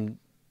 But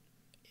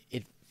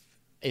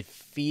it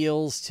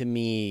feels to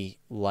me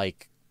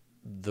like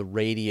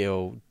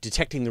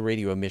detecting the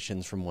radio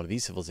emissions from one of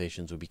these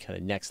civilizations would be kind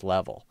of next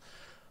level.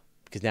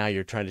 Because now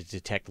you're trying to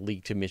detect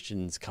leaked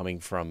emissions coming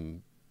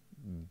from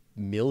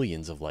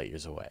millions of light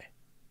years away.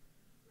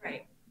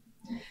 Right.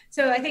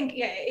 So I think,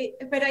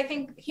 but I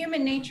think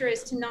human nature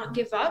is to not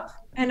give up.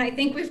 And I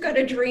think we've got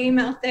a dream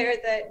out there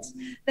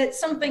that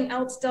something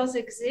else does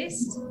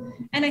exist.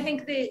 And I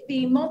think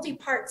the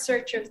multi-part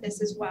search of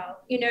this as well.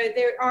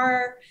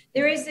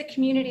 There is a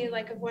community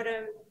like of what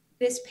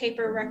this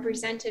paper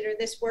represented, or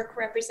this work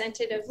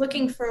represented, of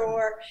looking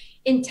for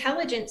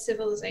intelligent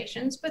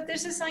civilizations, but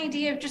there's this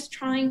idea of just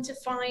trying to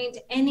find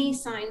any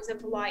signs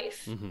of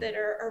life that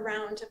are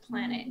around a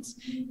planet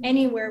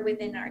anywhere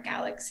within our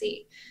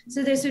galaxy.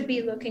 So this would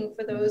be looking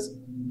for those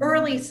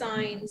early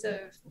signs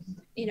of,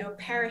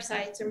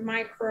 parasites or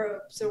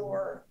microbes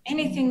or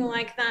anything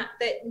like that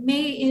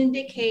may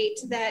indicate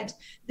that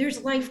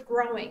there's life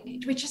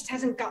growing. We just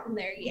hasn't gotten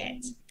there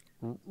yet.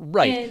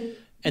 Right.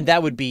 And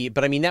that would be,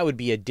 but I mean, that would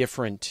be a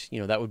different,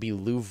 that would be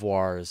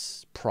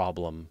Louvoir's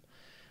problem,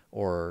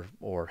 or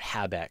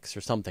Habeck's,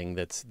 or something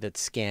that's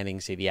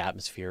scanning, say, the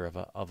atmosphere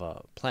of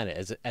a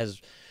planet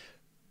as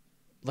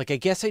like, I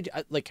guess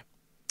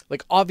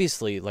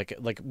obviously, like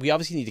we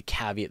obviously need to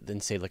caveat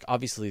and say, like,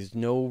 obviously there's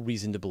no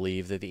reason to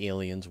believe that the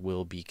aliens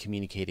will be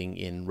communicating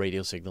in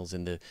radio signals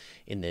in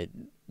the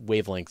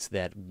wavelengths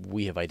that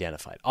we have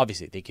identified.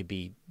 Obviously they could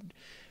be,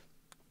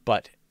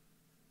 but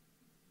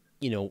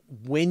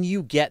when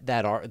you get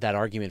that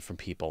argument from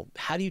people,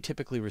 how do you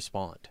typically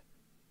respond?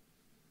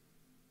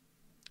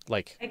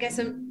 Like, I guess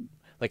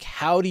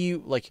how do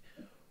you,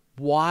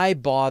 why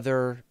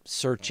bother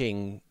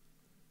searching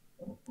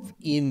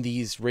in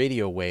these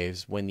radio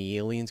waves when the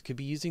aliens could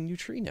be using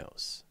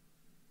neutrinos?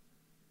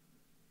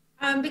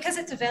 because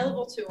it's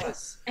available to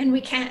us and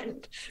we can.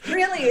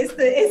 Really is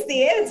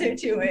the answer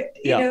to it.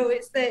 Yeah.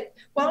 It's that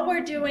while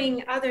we're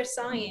doing other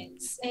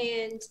science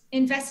and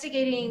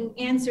investigating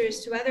answers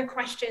to other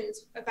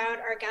questions about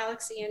our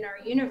galaxy and our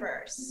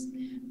universe,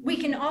 we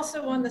can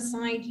also on the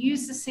side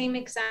use the same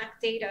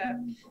exact data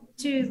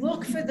to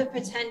look for the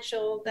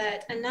potential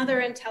that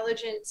another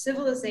intelligent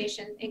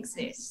civilization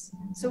exists.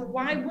 So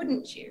why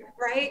wouldn't you,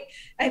 right?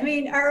 I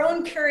mean, our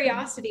own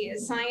curiosity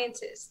as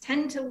scientists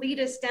tend to lead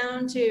us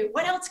down to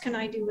what else can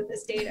I do with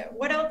this data?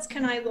 What else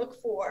can I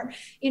look for?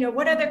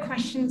 What other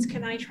questions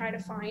can I try to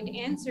find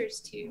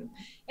answers to?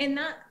 And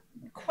that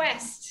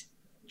quest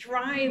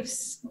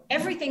drives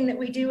everything that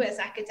we do as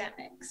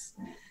academics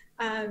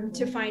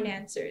to find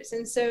answers.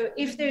 And so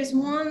if there's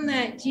one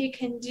that you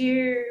can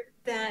do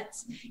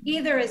that's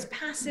either as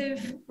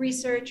passive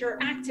research or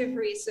active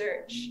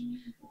research,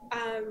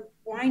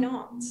 why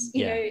not?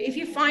 If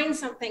you find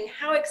something,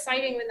 how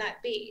exciting would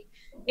that be?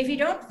 If you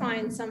don't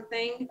find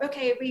something,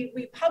 okay,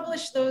 we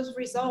publish those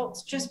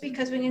results just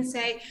because we can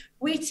say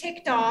we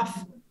ticked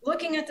off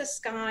looking at the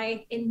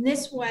sky in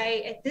this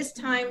way at this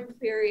time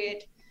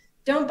period.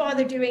 Don't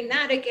bother doing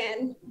that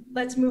again.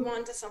 Let's move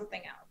on to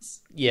something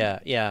else. Yeah.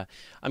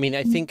 I mean,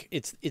 I think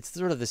it's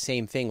sort of the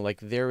same thing.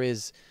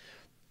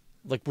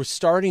 We're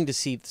starting to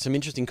see some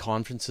interesting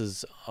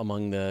conferences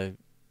among the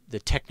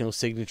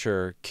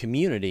Technosignature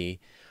community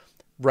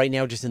right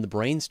now, just in the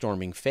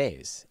brainstorming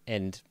phase.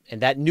 And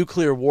that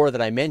nuclear war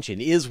that I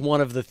mentioned is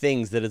one of the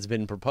things that has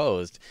been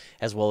proposed,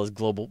 as well as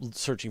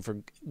searching for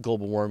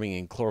global warming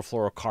and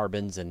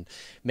chlorofluorocarbons and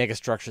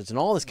megastructures and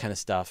all this kind of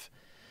stuff.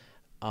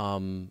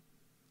 And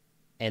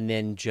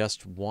then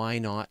just why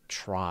not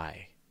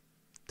try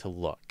to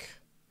look?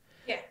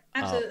 Yeah,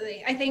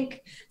 absolutely. I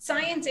think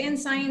science and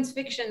science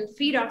fiction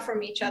feed off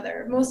from each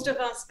other. Most of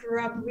us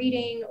grew up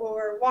reading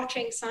or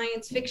watching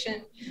science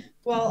fiction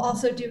while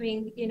also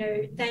doing,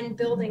 then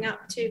building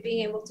up to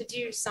being able to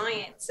do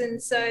science.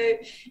 And so,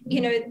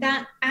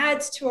 that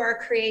adds to our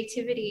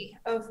creativity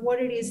of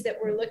what it is that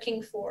we're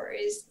looking for,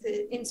 is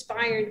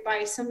inspired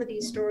by some of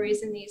these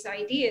stories and these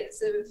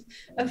ideas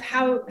of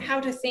how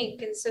to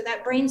think. And so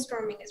that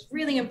brainstorming is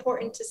really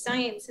important to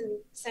science, and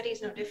SETI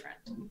is no different.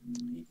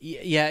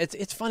 Yeah,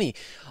 it's funny.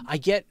 I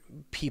get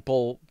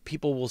people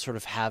will sort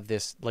of have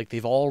this, like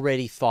they've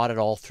already thought it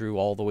all through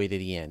all the way to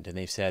the end, and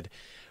they've said,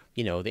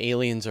 the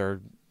aliens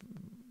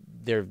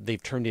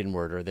they've turned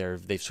inward, or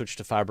they've switched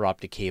to fiber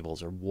optic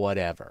cables or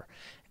whatever,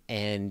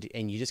 and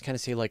you just kind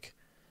of say,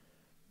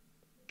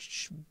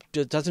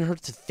 it doesn't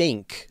hurt to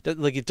think,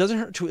 it doesn't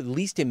hurt to at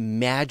least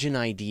imagine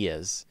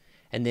ideas,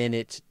 and then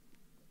it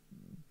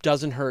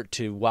doesn't hurt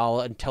to,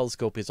 while a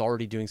telescope is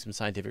already doing some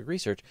scientific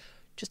research,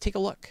 just take a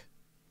look,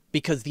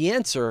 because the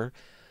answer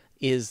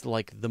is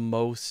the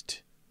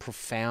most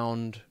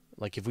profound.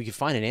 If we could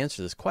find an answer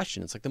to this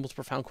question, it's the most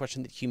profound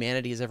question that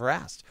humanity has ever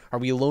asked. Are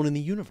we alone in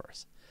the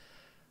universe?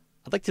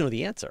 I'd like to know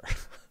the answer.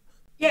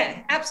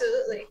 Yeah,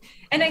 absolutely.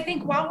 And I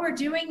think while we're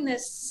doing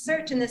this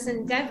search and this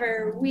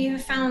endeavor, we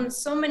have found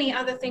so many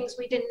other things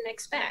we didn't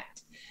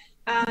expect.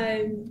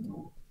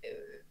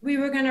 We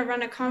were going to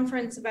run a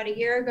conference about a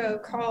year ago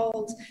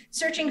called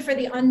Searching for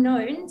the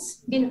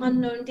Unknowns in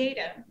Unknown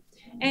Data.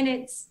 And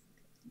it's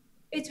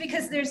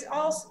because there's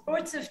all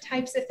sorts of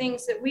types of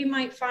things that we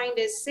might find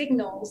as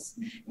signals.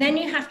 Then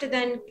you have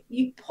to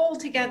you pull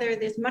together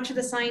as much of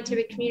the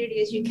scientific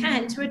community as you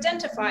can to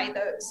identify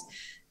those.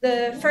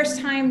 The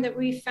first time that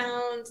we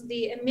found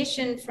the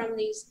emission from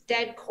these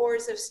dead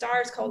cores of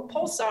stars called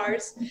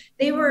pulsars,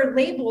 they were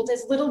labeled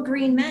as little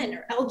green men,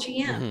 or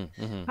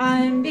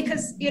LGM,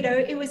 because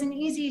it was an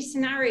easy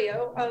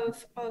scenario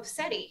of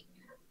SETI.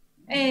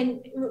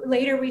 And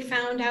later we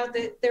found out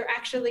that they're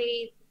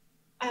actually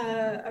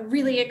a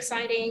really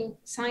exciting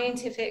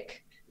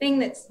scientific thing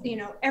that's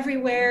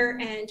everywhere,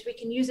 and we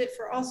can use it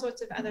for all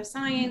sorts of other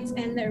science,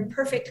 and they're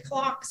perfect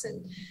clocks,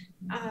 and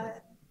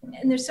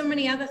there's so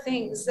many other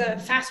things,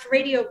 fast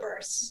radio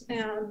bursts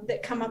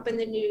that come up in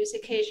the news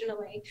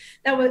occasionally.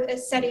 That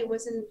was SETI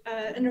was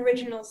an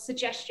original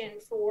suggestion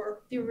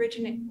for the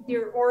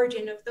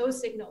origin of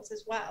those signals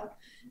as well.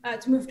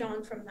 It's moved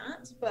on from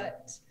that,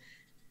 but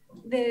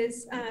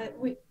there's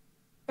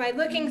by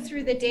looking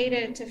through the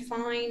data to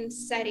find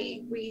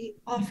SETI, we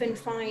often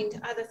find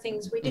other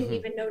things we didn't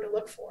even know to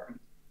look for.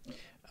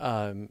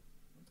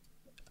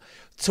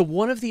 So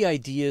one of the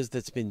ideas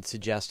that's been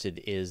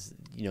suggested is,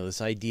 this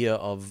idea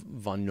of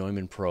von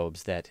Neumann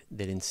probes, that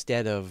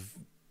instead of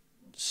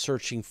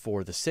searching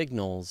for the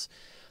signals,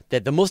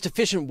 that the most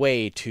efficient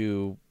way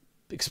to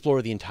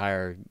explore the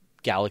entire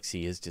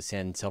galaxy is to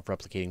send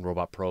self-replicating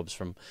robot probes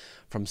from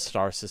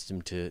star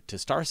system to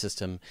star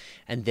system,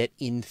 and that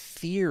in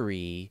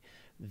theory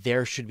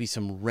there should be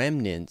some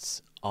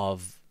remnants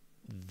of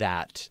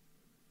that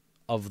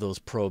of those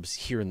probes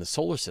here in the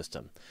solar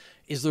system.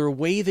 Is there a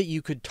way that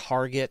you could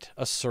target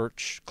a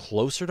search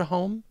closer to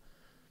home?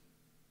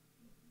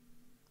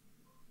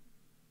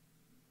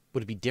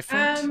 Would it be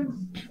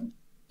different?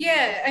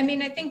 Yeah, I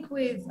mean, I think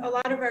with a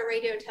lot of our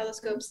radio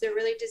telescopes, they're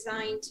really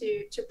designed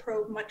to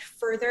probe much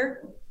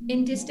further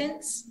in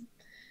distance.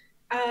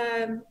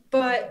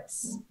 But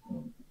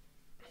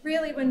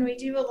really, when we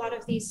do a lot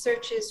of these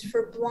searches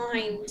for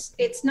blind,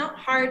 it's not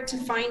hard to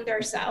find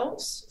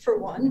ourselves, for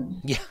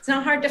one. Yeah. It's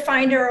not hard to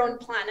find our own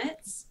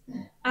planets.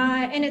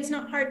 And it's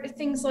not hard,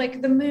 things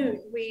like the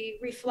moon. We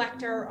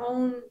reflect our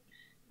own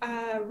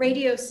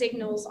radio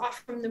signals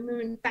off from the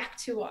moon back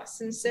to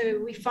us. And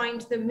so we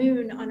find the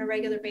moon on a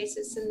regular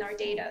basis in our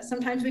data.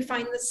 Sometimes we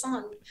find the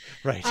sun.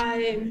 Right.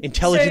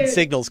 Intelligent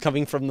signals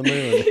coming from the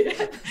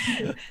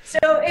moon. So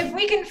if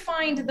we can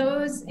find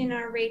those in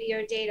our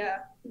radio data,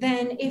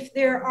 then if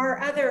there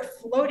are other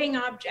floating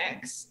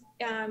objects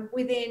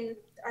within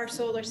our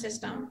solar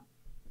system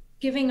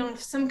giving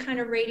off some kind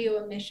of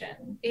radio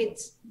emission,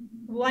 it's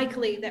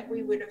likely that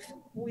we would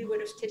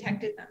have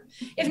detected them.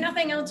 If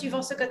nothing else, you've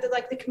also got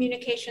the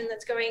communication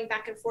that's going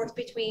back and forth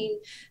between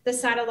the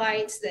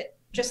satellites that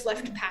just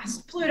left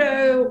past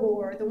Pluto,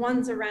 or the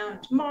ones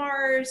around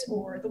Mars,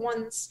 or the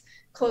ones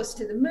close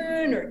to the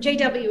moon, or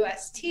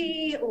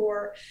JWST,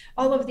 or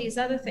all of these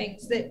other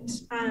things that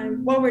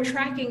while we're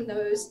tracking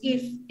those,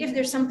 if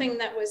there's something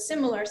that was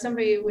similar,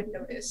 somebody would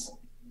notice.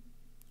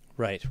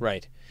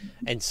 Right.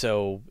 And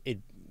so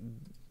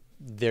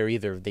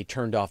they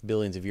turned off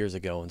billions of years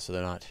ago, and so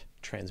they're not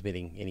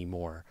transmitting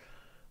anymore,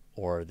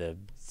 or the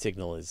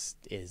signal is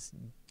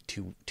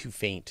too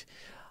faint.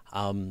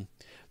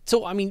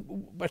 So, I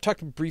mean, I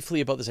talked briefly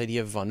about this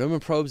idea of von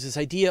Neumann probes, this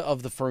idea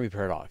of the Fermi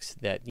paradox,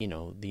 that,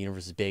 the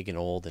universe is big and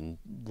old and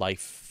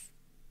life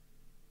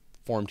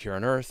formed here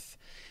on Earth.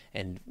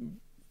 And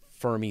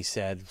Fermi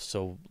said,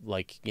 so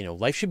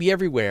life should be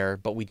everywhere,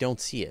 but we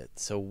don't see it.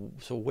 So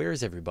where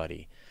is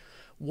everybody?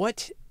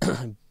 What,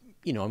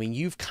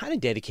 you've kind of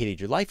dedicated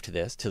your life to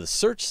this, to the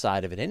search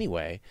side of it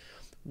anyway.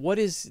 What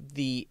is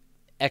the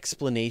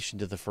explanation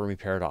to the Fermi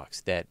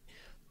paradox that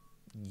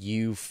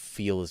you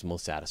feel is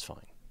most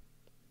satisfying?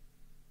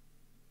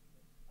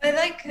 I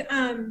like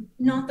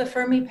not the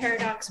Fermi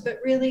paradox, but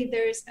really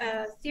there's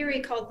a theory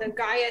called the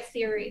Gaia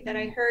theory that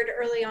I heard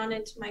early on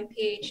into my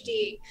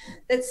PhD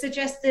that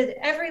suggested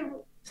every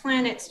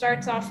planet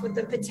starts off with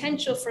the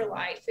potential for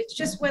life. It's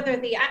just whether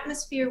the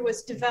atmosphere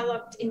was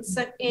developed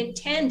in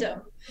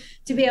tandem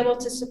to be able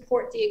to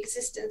support the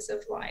existence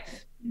of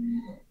life.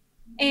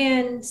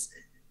 And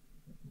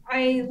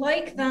I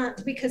like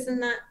that because then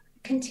that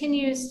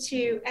continues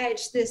to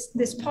edge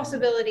this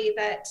possibility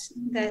that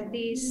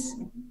these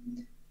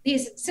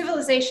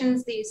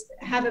civilizations, these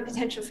have a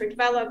potential for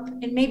develop,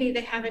 and maybe they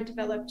haven't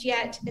developed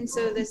yet. And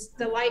so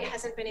the light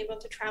hasn't been able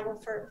to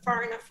travel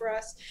far enough for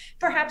us.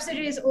 Perhaps it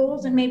is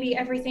old and maybe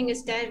everything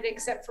is dead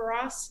except for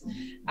us.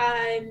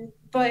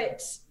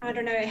 But I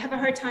don't know, I have a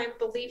hard time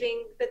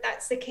believing that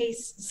that's the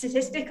case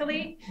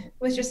statistically,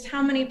 with just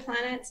how many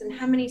planets and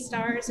how many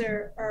stars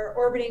are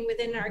orbiting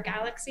within our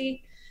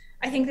galaxy.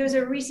 I think there was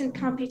a recent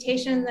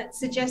computation that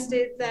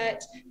suggested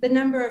that the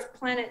number of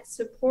planets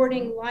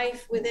supporting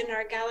life within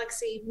our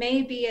galaxy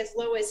may be as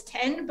low as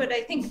 10, but I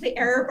think the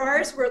error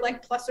bars were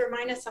like plus or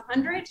minus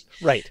 100.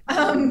 Right.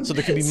 So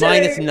there could be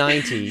minus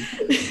 90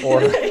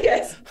 or...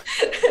 Yes.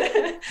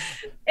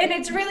 And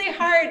it's really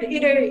hard,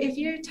 if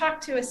you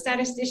talk to a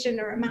statistician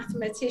or a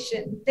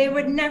mathematician, they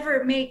would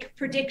never make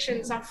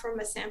predictions off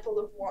from a sample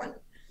of one.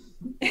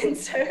 And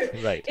so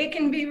It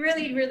can be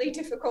really, really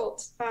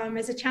difficult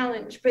as a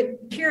challenge,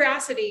 but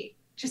curiosity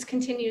just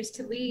continues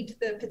to lead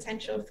the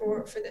potential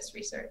for this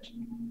research.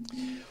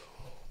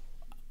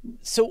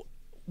 So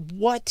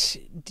what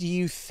do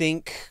you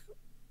think,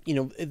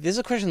 this is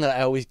a question that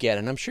I always get,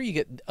 and I'm sure you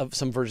get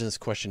some version of this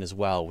question as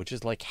well, which is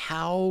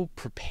how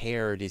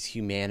prepared is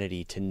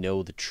humanity to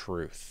know the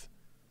truth?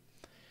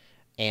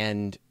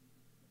 And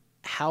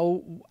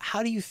how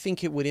do you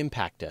think it would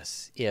impact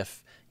us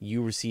if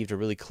you received a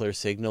really clear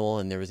signal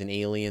and there was an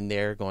alien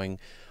there going,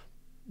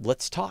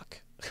 let's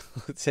talk,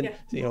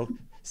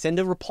 send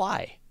a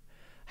reply?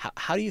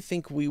 How do you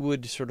think we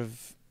would sort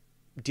of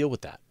deal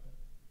with that?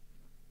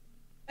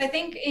 I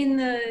think in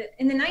the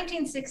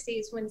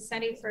 1960s, when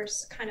SETI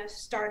first kind of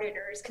started,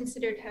 or is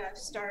considered to have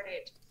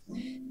started,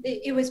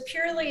 it was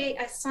purely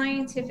a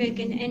scientific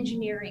and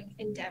engineering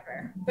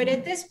endeavor. But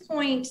at this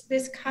point,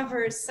 this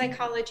covers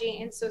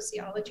psychology and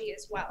sociology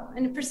as well.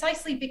 And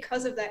precisely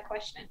because of that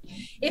question,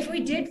 if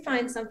we did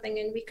find something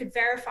and we could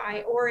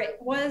verify, or it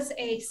was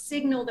a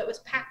signal that was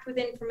packed with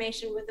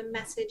information with a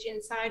message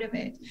inside of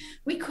it,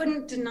 we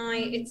couldn't deny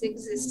its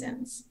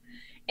existence.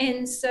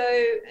 And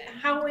so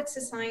how would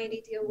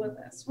society deal with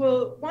this?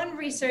 Well, one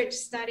research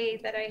study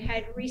that I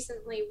had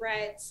recently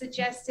read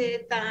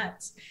suggested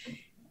that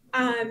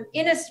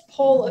in a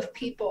poll of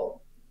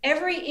people,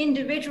 every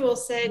individual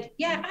said,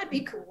 yeah, I'd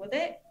be cool with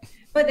it.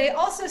 But they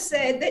also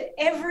said that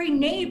every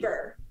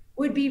neighbor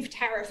would be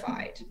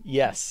terrified.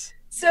 Yes.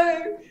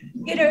 So,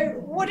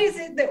 what is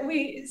it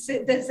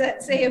that does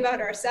that say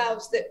about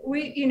ourselves, that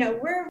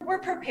we're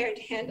prepared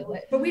to handle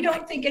it, but we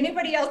don't think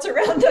anybody else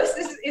around us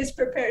is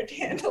prepared to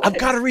handle I've it.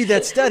 got to read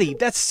that study.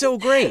 That's so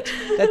great.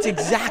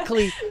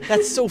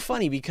 That's so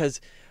funny because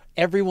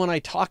everyone I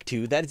talk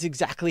to, that is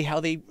exactly how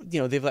they've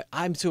like,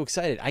 I'm so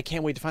excited. I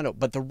can't wait to find out.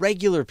 But the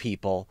regular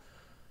people,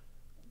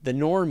 the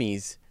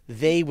normies,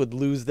 they would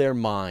lose their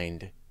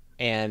mind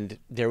and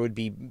there would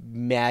be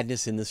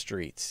madness in the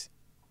streets.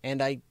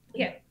 And I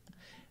Yeah.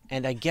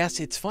 and I guess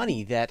it's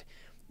funny that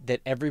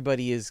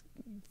everybody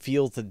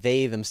feels that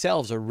they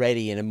themselves are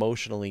ready and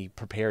emotionally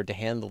prepared to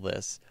handle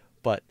this,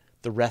 but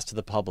the rest of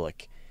the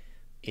public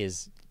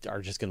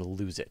are just going to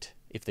lose it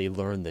if they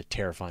learn the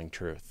terrifying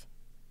truth.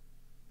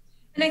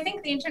 And I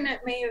think the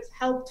internet may have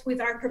helped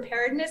with our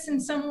preparedness in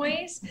some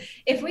ways.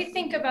 If we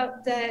think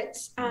about that,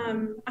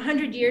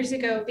 100 years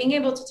ago, being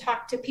able to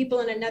talk to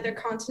people in another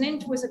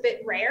continent was a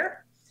bit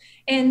rare.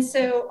 And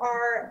so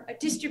our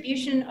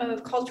distribution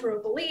of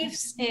cultural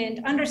beliefs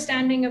and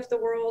understanding of the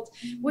world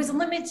was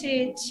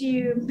limited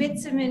to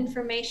bits of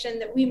information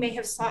that we may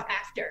have sought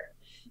after.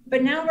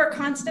 But now we're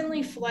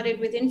constantly flooded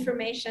with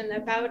information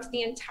about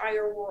the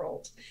entire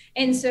world.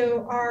 And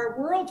so our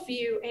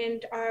worldview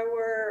and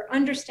our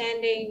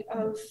understanding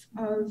of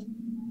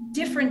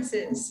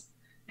differences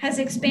has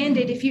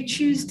expanded if you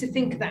choose to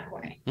think that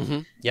way. Mm-hmm.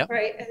 Yep.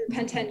 Right,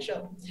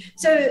 potential.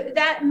 So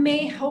that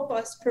may help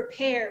us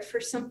prepare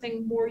for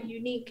something more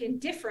unique and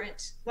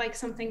different, like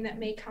something that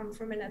may come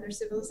from another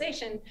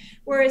civilization.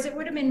 Whereas it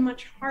would have been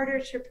much harder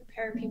to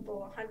prepare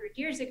people 100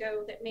 years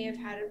ago that may have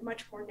had a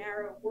much more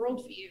narrow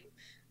worldview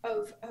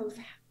of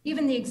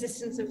even the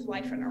existence of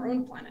life on our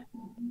own planet.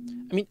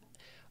 I mean,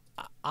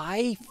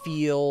 I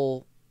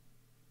feel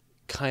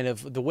kind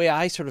of the way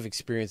I sort of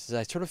experience is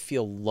I sort of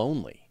feel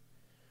lonely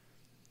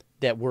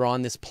that we're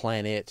on this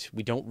planet.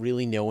 We don't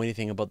really know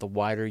anything about the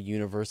wider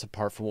universe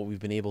apart from what we've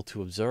been able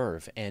to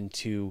observe. And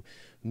to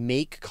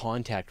make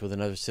contact with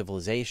another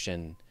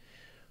civilization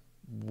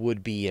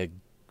would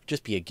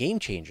just be a game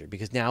changer,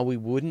 because now we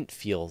wouldn't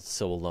feel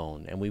so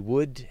alone and we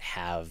would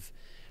have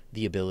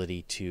the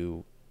ability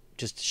to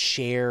just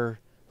share.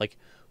 Like,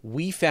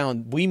 we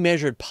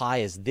measured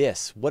pi as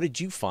this. What did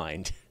you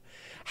find?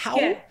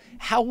 Yeah.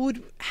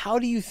 How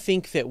do you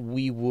think that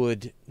we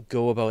would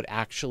go about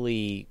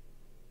actually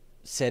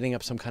setting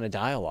up some kind of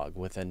dialogue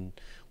with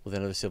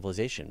another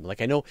civilization?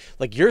 Like, I know,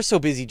 like, you're so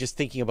busy just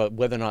thinking about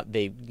whether or not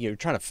you're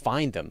trying to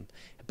find them,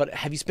 but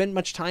have you spent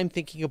much time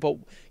thinking about,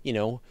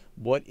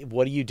 what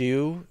do you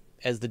do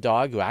as the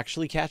dog who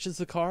actually catches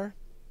the car?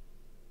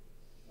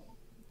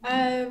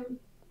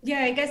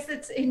 Yeah, I guess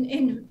it's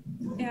in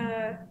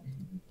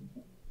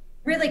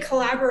really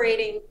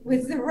collaborating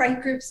with the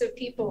right groups of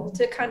people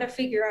to kind of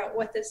figure out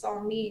what this all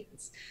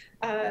means.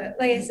 Like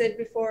I said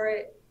before,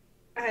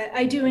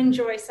 I do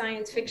enjoy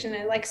science fiction.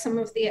 I like some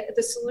of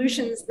the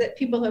solutions that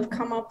people have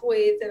come up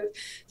with, of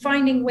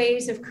finding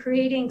ways of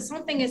creating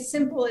something as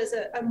simple as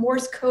a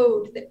Morse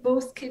code that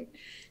both could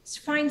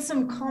find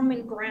some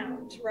common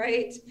ground,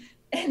 right?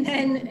 And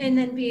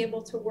then be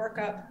able to work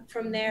up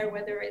from there,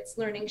 whether it's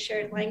learning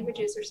shared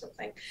languages or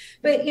something.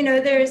 But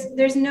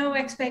there's no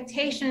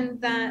expectation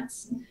that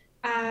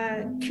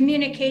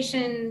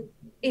communication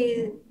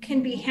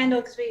can be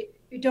handled, because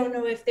we don't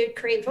know if they'd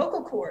create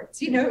vocal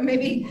cords.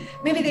 Maybe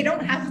they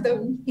don't have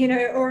them,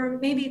 or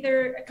maybe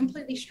they're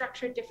completely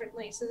structured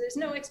differently. So there's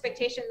no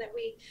expectation that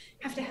we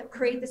have to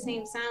create the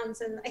same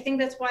sounds. And I think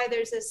that's why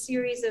there's a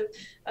series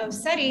of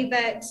study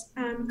that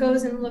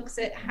goes and looks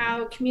at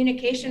how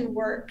communication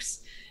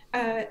works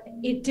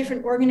in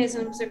different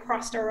organisms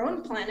across our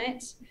own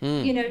planet,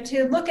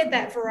 to look at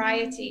that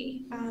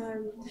variety,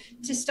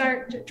 to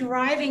start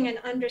deriving an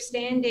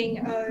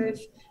understanding of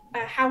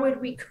how would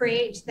we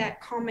create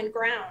that common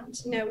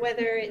ground,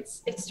 whether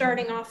it's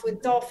starting off with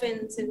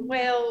dolphins and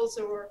whales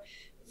or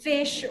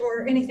fish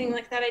or anything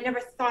like that. I never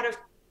thought of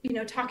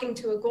talking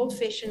to a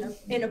goldfish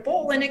in a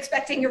bowl and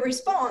expecting a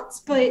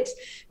response, but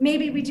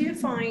maybe we do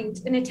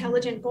find an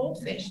intelligent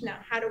goldfish. Now,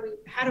 how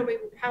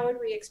would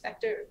we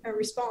expect a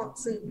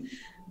response? And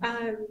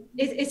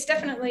it's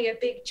definitely a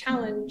big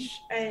challenge.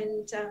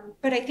 And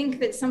but I think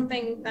that's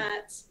something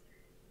that,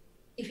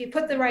 if you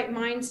put the right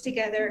minds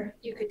together,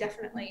 you could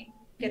definitely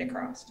get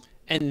across.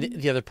 And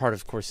the other part,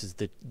 of course, is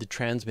the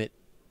transit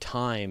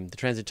time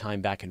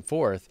back and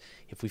forth.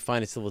 If we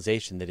find a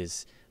civilization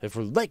if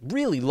we're like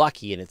really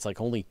lucky and it's like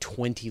only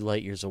 20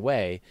 light years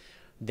away,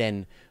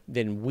 then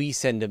we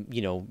send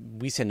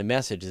a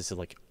message that says,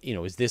 like,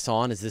 is this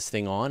on? Is this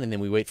thing on? And then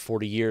we wait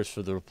 40 years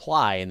for the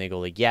reply, and they go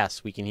like,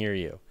 yes, we can hear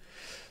you.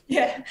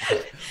 Yeah.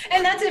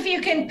 And that's if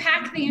you can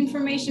pack the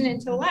information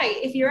into light.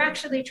 If you're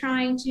actually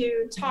trying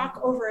to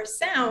talk over a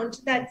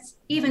sound, that's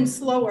even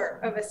slower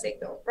of a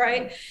signal,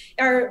 right?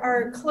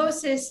 Our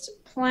closest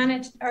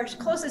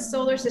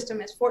solar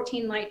system is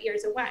 14 light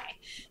years away,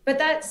 but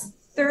that's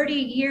 30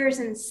 years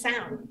in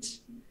sound.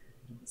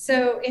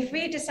 So if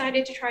we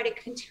decided to try to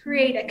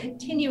create a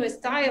continuous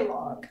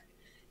dialogue,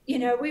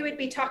 we would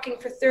be talking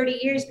for 30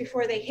 years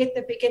before they hit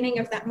the beginning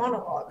of that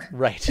monologue.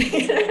 Right.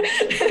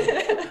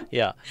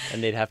 Yeah,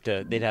 and they'd have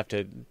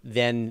to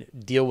then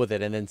deal with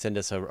it and then send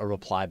us a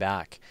reply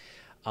back.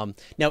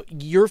 Now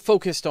you're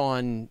focused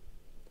on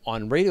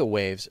radio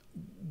waves.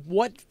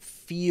 What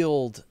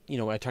field?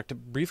 I talked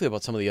briefly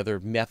about some of the other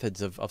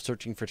methods of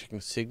searching for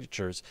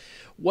technosignatures.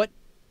 What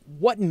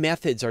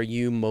methods are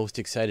you most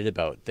excited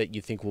about that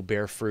you think will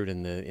bear fruit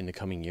in the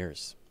coming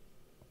years?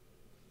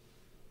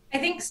 I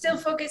think still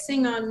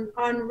focusing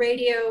on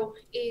radio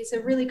is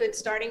a really good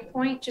starting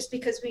point, just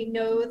because we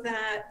know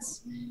that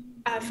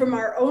from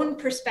our own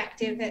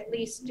perspective, at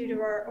least due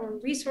to our own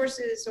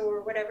resources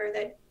or whatever,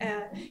 that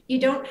you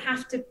don't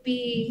have to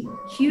be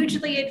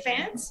hugely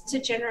advanced to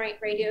generate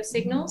radio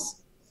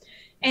signals.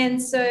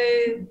 And so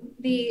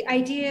the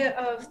idea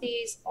of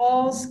these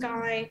all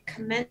sky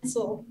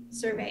commensal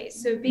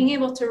surveys, so being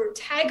able to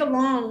tag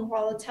along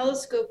while a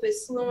telescope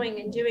is slowing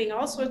and doing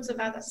all sorts of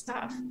other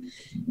stuff.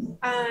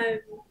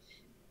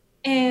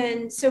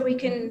 And so we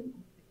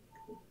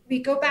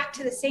go back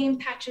to the same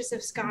patches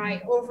of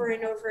sky over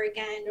and over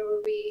again,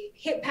 or we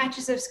hit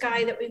patches of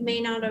sky that we may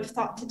not have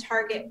thought to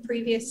target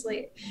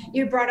previously.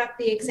 You brought up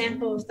the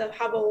example of the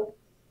Hubble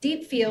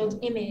deep field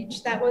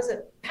image. That was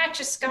a patch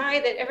of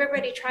sky that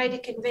everybody tried to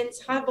convince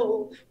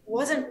Hubble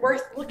wasn't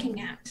worth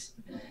looking at,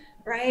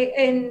 right?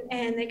 And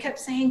they kept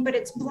saying, but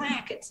it's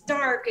black, it's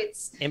dark,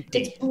 it's empty,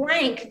 it's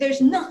blank, there's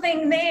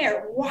nothing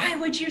there, why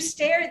would you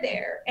stare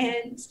there?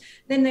 And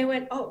then they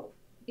went, oh,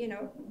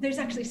 there's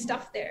actually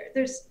stuff there.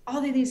 There's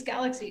all of these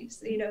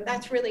galaxies,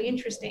 that's really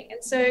interesting.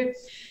 And so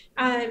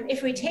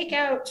if we take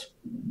out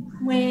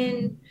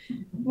when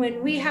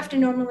we have to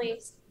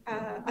normally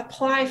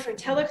apply for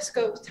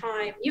telescope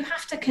time, you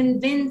have to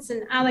convince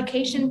an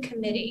allocation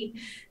committee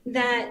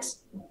that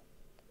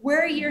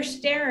where you're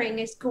staring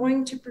is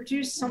going to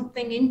produce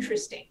something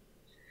interesting.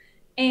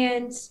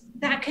 And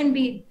that can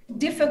be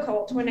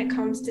difficult when it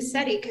comes to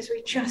SETI because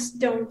we just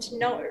don't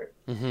know.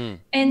 Mm-hmm.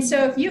 And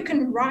so if you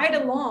can ride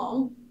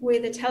along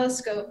with a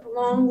telescope,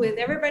 along with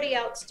everybody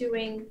else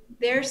doing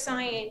their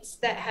science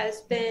that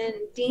has been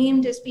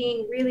deemed as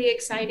being really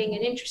exciting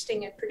and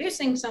interesting and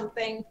producing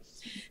something,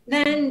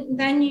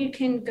 then you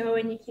can go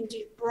and you can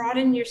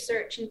broaden your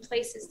search in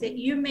places that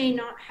you may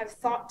not have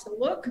thought to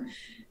look,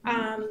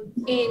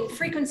 in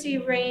frequency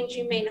range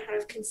you may not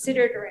have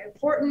considered or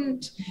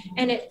important,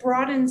 and it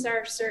broadens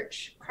our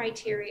search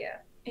criteria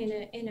in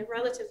a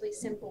relatively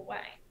simple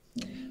way.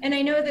 And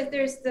I know that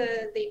there's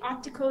the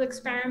optical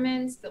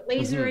experiments, the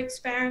laser mm-hmm.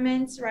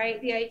 experiments,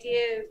 right? The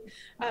idea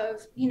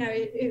of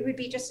it would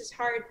be just as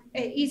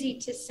easy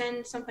to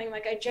send something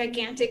like a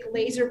gigantic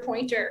laser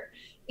pointer,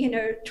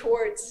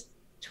 towards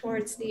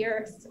the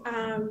Earth.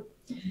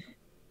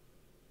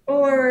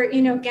 Or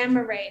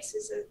gamma rays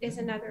is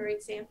another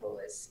example,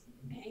 is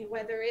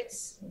whether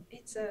it's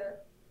a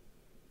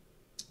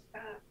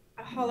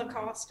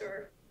Holocaust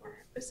or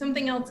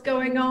something else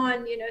going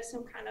on,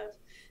 some kind of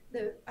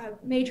the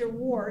major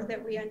war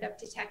that we end up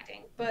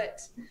detecting.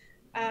 But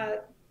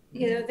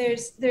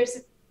there's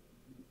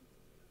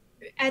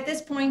at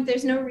this point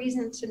there's no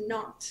reason to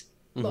not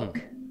look.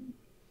 Mm-hmm.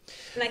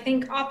 And I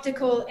think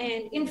optical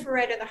and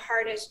infrared are the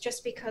hardest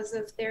just because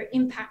of their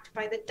impact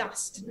by the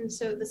dust. And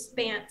so the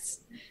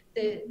spans,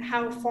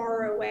 how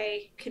far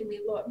away can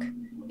we look,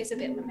 is a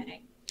bit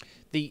limiting.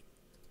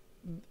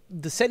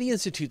 The SETI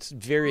Institute's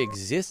very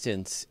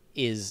existence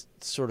is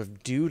sort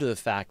of due to the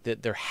fact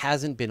that there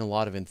hasn't been a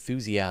lot of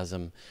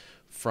enthusiasm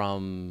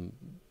from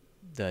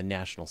the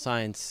National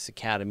Science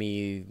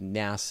Academy,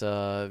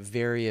 NASA,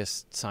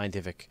 various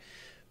scientific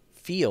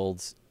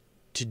fields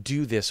to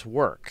do this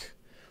work.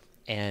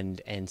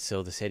 And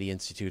so the SETI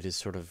Institute has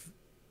sort of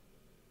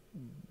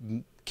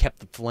kept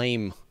the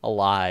flame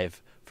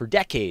alive for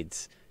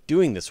decades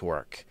doing this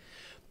work.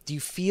 Do you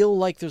feel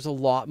like there's a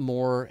lot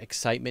more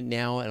excitement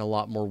now and a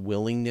lot more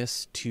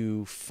willingness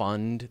to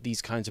fund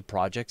these kinds of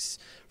projects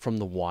from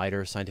the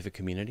wider scientific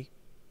community?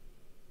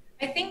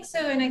 I think so,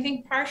 and I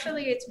think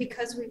partially it's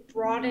because we've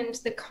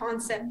broadened the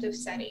concept of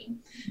SETI,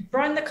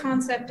 broadened the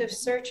concept of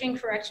searching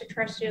for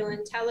extraterrestrial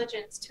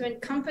intelligence to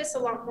encompass a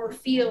lot more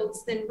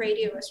fields than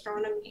radio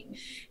astronomy.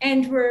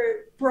 And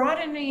we're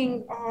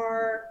broadening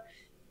our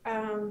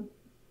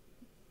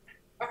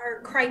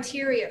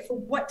criteria for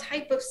what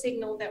type of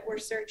signal that we're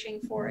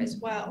searching for as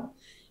well.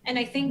 And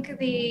I think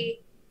the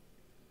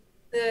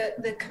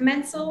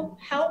commensal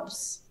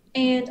helps,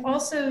 and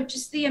also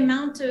just the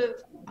amount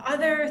of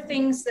other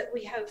things that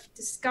we have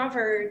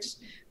discovered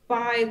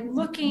by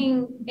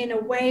looking in a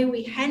way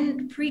we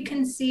hadn't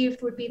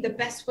preconceived would be the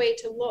best way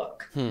to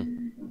look,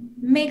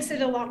 makes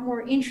it a lot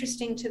more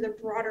interesting to the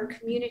broader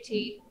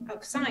community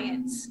of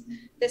science.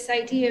 This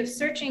idea of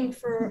searching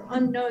for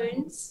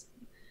unknowns,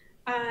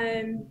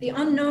 the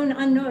unknown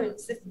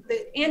unknowns,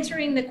 the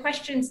answering the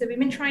questions that we've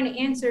been trying to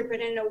answer,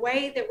 but in a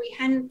way that we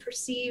hadn't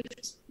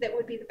perceived that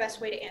would be the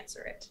best way to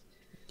answer it.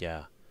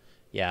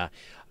 Yeah.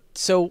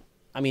 So,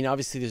 I mean,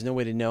 obviously there's no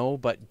way to know,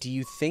 but do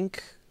you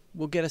think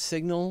we'll get a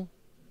signal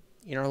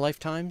in our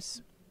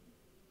lifetimes?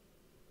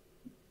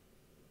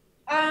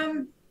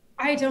 I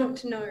I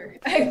don't know.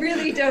 I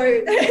really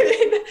don't.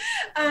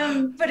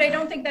 But I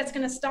don't think that's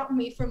going to stop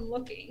me from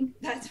looking.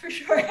 That's for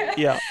sure.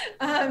 Yeah.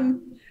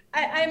 I'm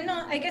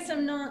not, I guess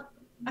I'm not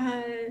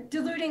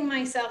deluding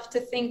myself to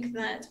think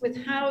that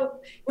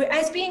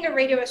as being a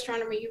radio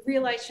astronomer, you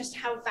realize just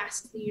how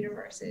vast the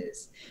universe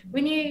is.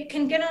 When you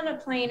can get on a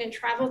plane and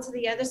travel to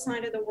the other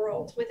side of the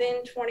world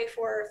within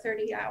 24 or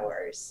 30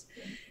 hours,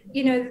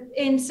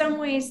 in some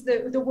ways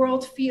the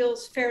world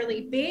feels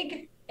fairly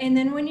big. And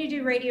then when you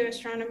do radio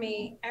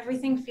astronomy,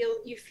 everything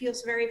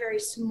feels very, very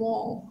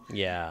small.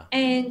 Yeah.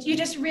 And you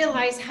just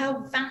realize how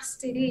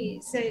vast it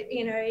is.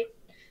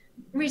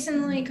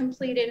 Recently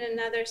completed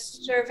another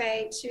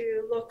survey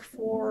to look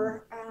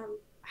for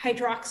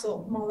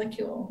hydroxyl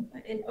molecule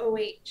in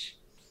OH.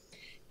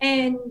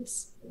 And,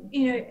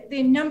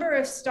 the number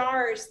of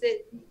stars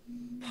that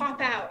pop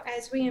out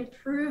as we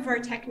improve our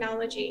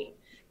technology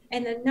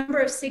and the number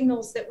of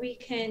signals that we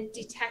can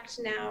detect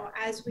now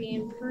as we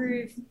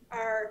improve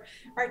our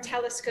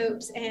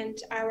telescopes and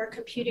our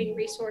computing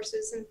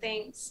resources and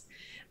things,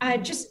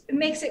 just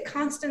makes it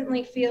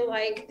constantly feel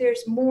like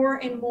there's more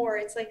and more.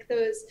 It's like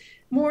those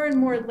more and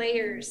more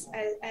layers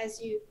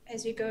as you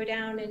go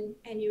down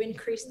and you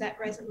increase that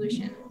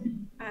resolution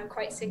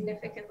quite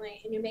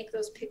significantly, and you make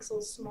those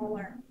pixels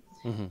smaller.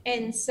 Mm-hmm.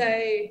 And so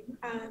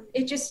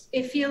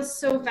it feels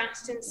so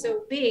vast and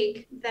so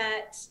big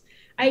that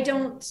I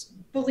don't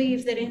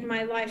believe that in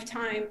my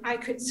lifetime I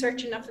could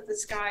search enough of the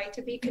sky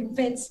to be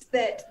convinced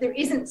that there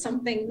isn't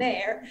something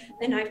there.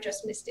 Then I've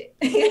just missed it.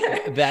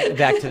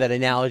 back to that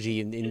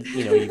analogy, and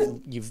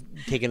you've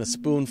taken a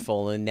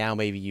spoonful, and now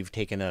maybe you've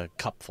taken a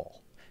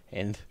cupful,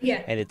 and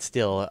it's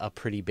still a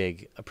pretty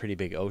big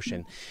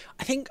ocean.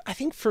 I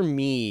think for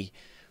me,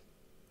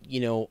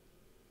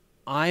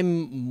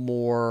 I'm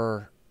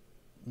more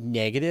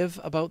negative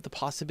about the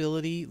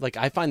possibility. Like,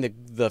 I find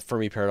the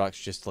Fermi paradox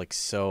just like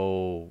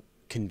so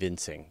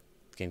convincing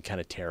and kind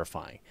of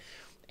terrifying,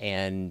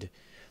 and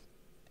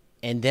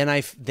then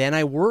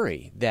I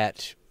worry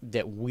that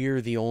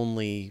we're the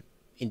only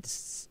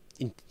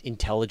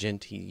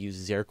intelligent, he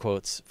uses air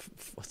quotes,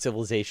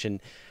 civilization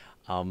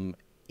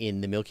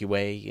in the Milky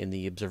Way, in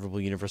the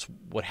observable universe,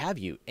 what have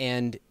you.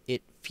 And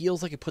it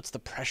feels like it puts the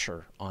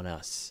pressure on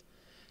us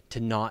to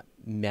not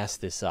mess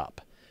this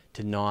up,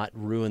 to not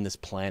ruin this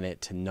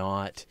planet, to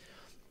not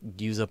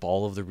use up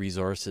all of the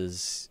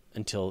resources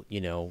until,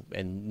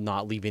 and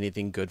not leave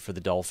anything good for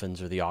the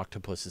dolphins or the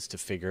octopuses to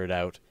figure it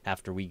out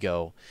after we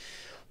go.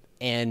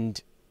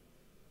 And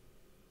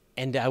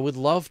I would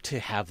love to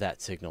have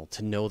that signal,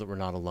 to know that we're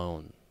not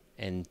alone,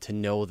 and to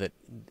know that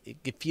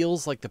it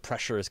feels like the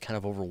pressure is kind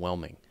of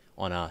overwhelming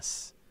on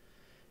us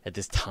at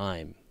this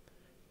time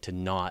to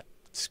not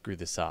screw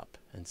this up.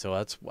 And so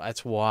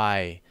that's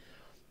why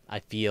I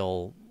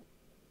feel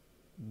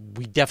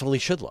we definitely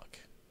should look.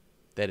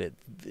 That it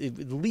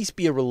at least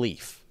be a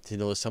relief to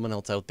know there's someone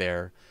else out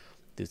there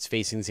that's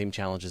facing the same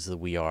challenges that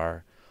we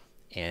are,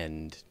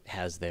 and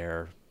has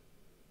their,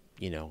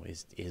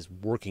 is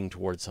working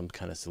towards some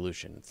kind of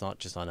solution. It's not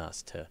just on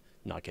us to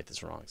not get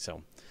this wrong.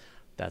 So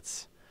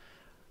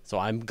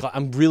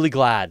I'm really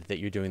glad that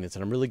you're doing this,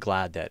 and I'm really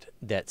glad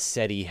that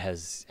SETI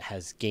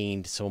has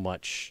gained so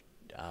much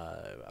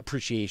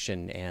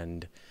appreciation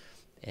and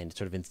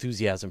sort of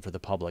enthusiasm for the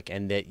public,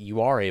 and that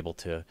you are able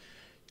to,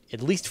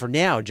 at least for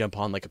now, jump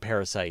on like a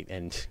parasite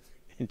and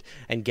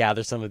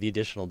gather some of the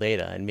additional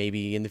data. And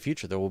maybe in the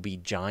future there will be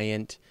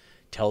giant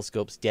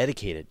telescopes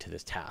dedicated to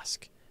this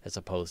task, as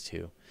opposed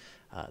to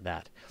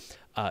that.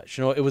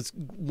 Chenoa, it was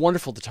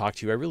wonderful to talk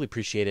to you. I really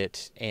appreciate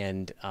it.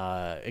 And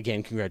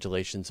again,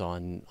 congratulations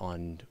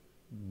on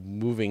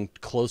moving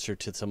closer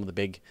to some of the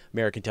big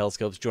American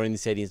telescopes, joining the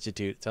SETI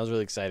Institute. It sounds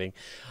really exciting.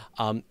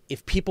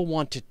 If people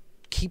want to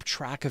keep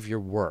track of your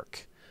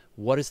work,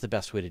 what is the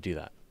best way to do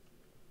that?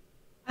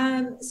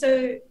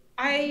 So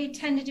I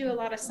tend to do a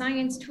lot of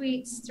science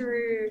tweets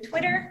through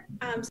Twitter.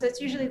 So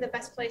it's usually the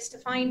best place to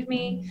find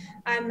me.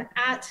 I'm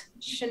at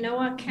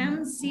Chenoa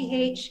Chem,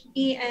 ChenoaChem.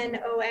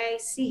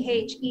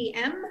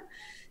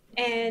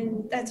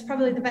 And that's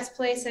probably the best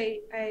place.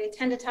 I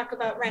tend to talk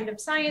about random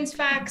science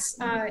facts,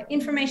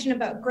 information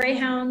about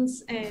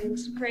greyhounds and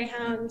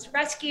greyhound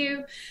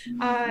rescue,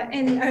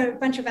 and a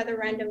bunch of other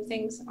random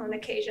things on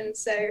occasion.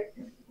 So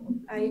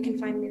you can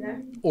find me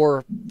there.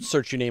 Or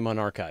search your name on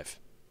archive.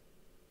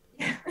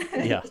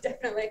 Yeah,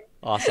 definitely.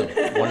 Awesome.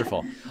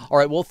 Wonderful. All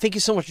right. Well, thank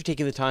you so much for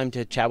taking the time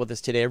to chat with us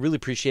today. I really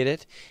appreciate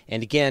it.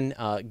 And again,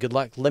 good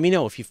luck. Let me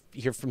know if you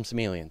hear from some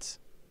aliens.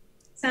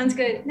 Sounds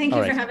good. Thank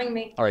you for having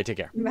me. All right. Take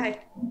care. Bye.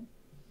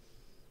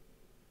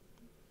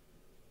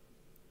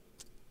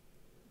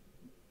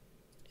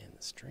 In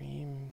the stream.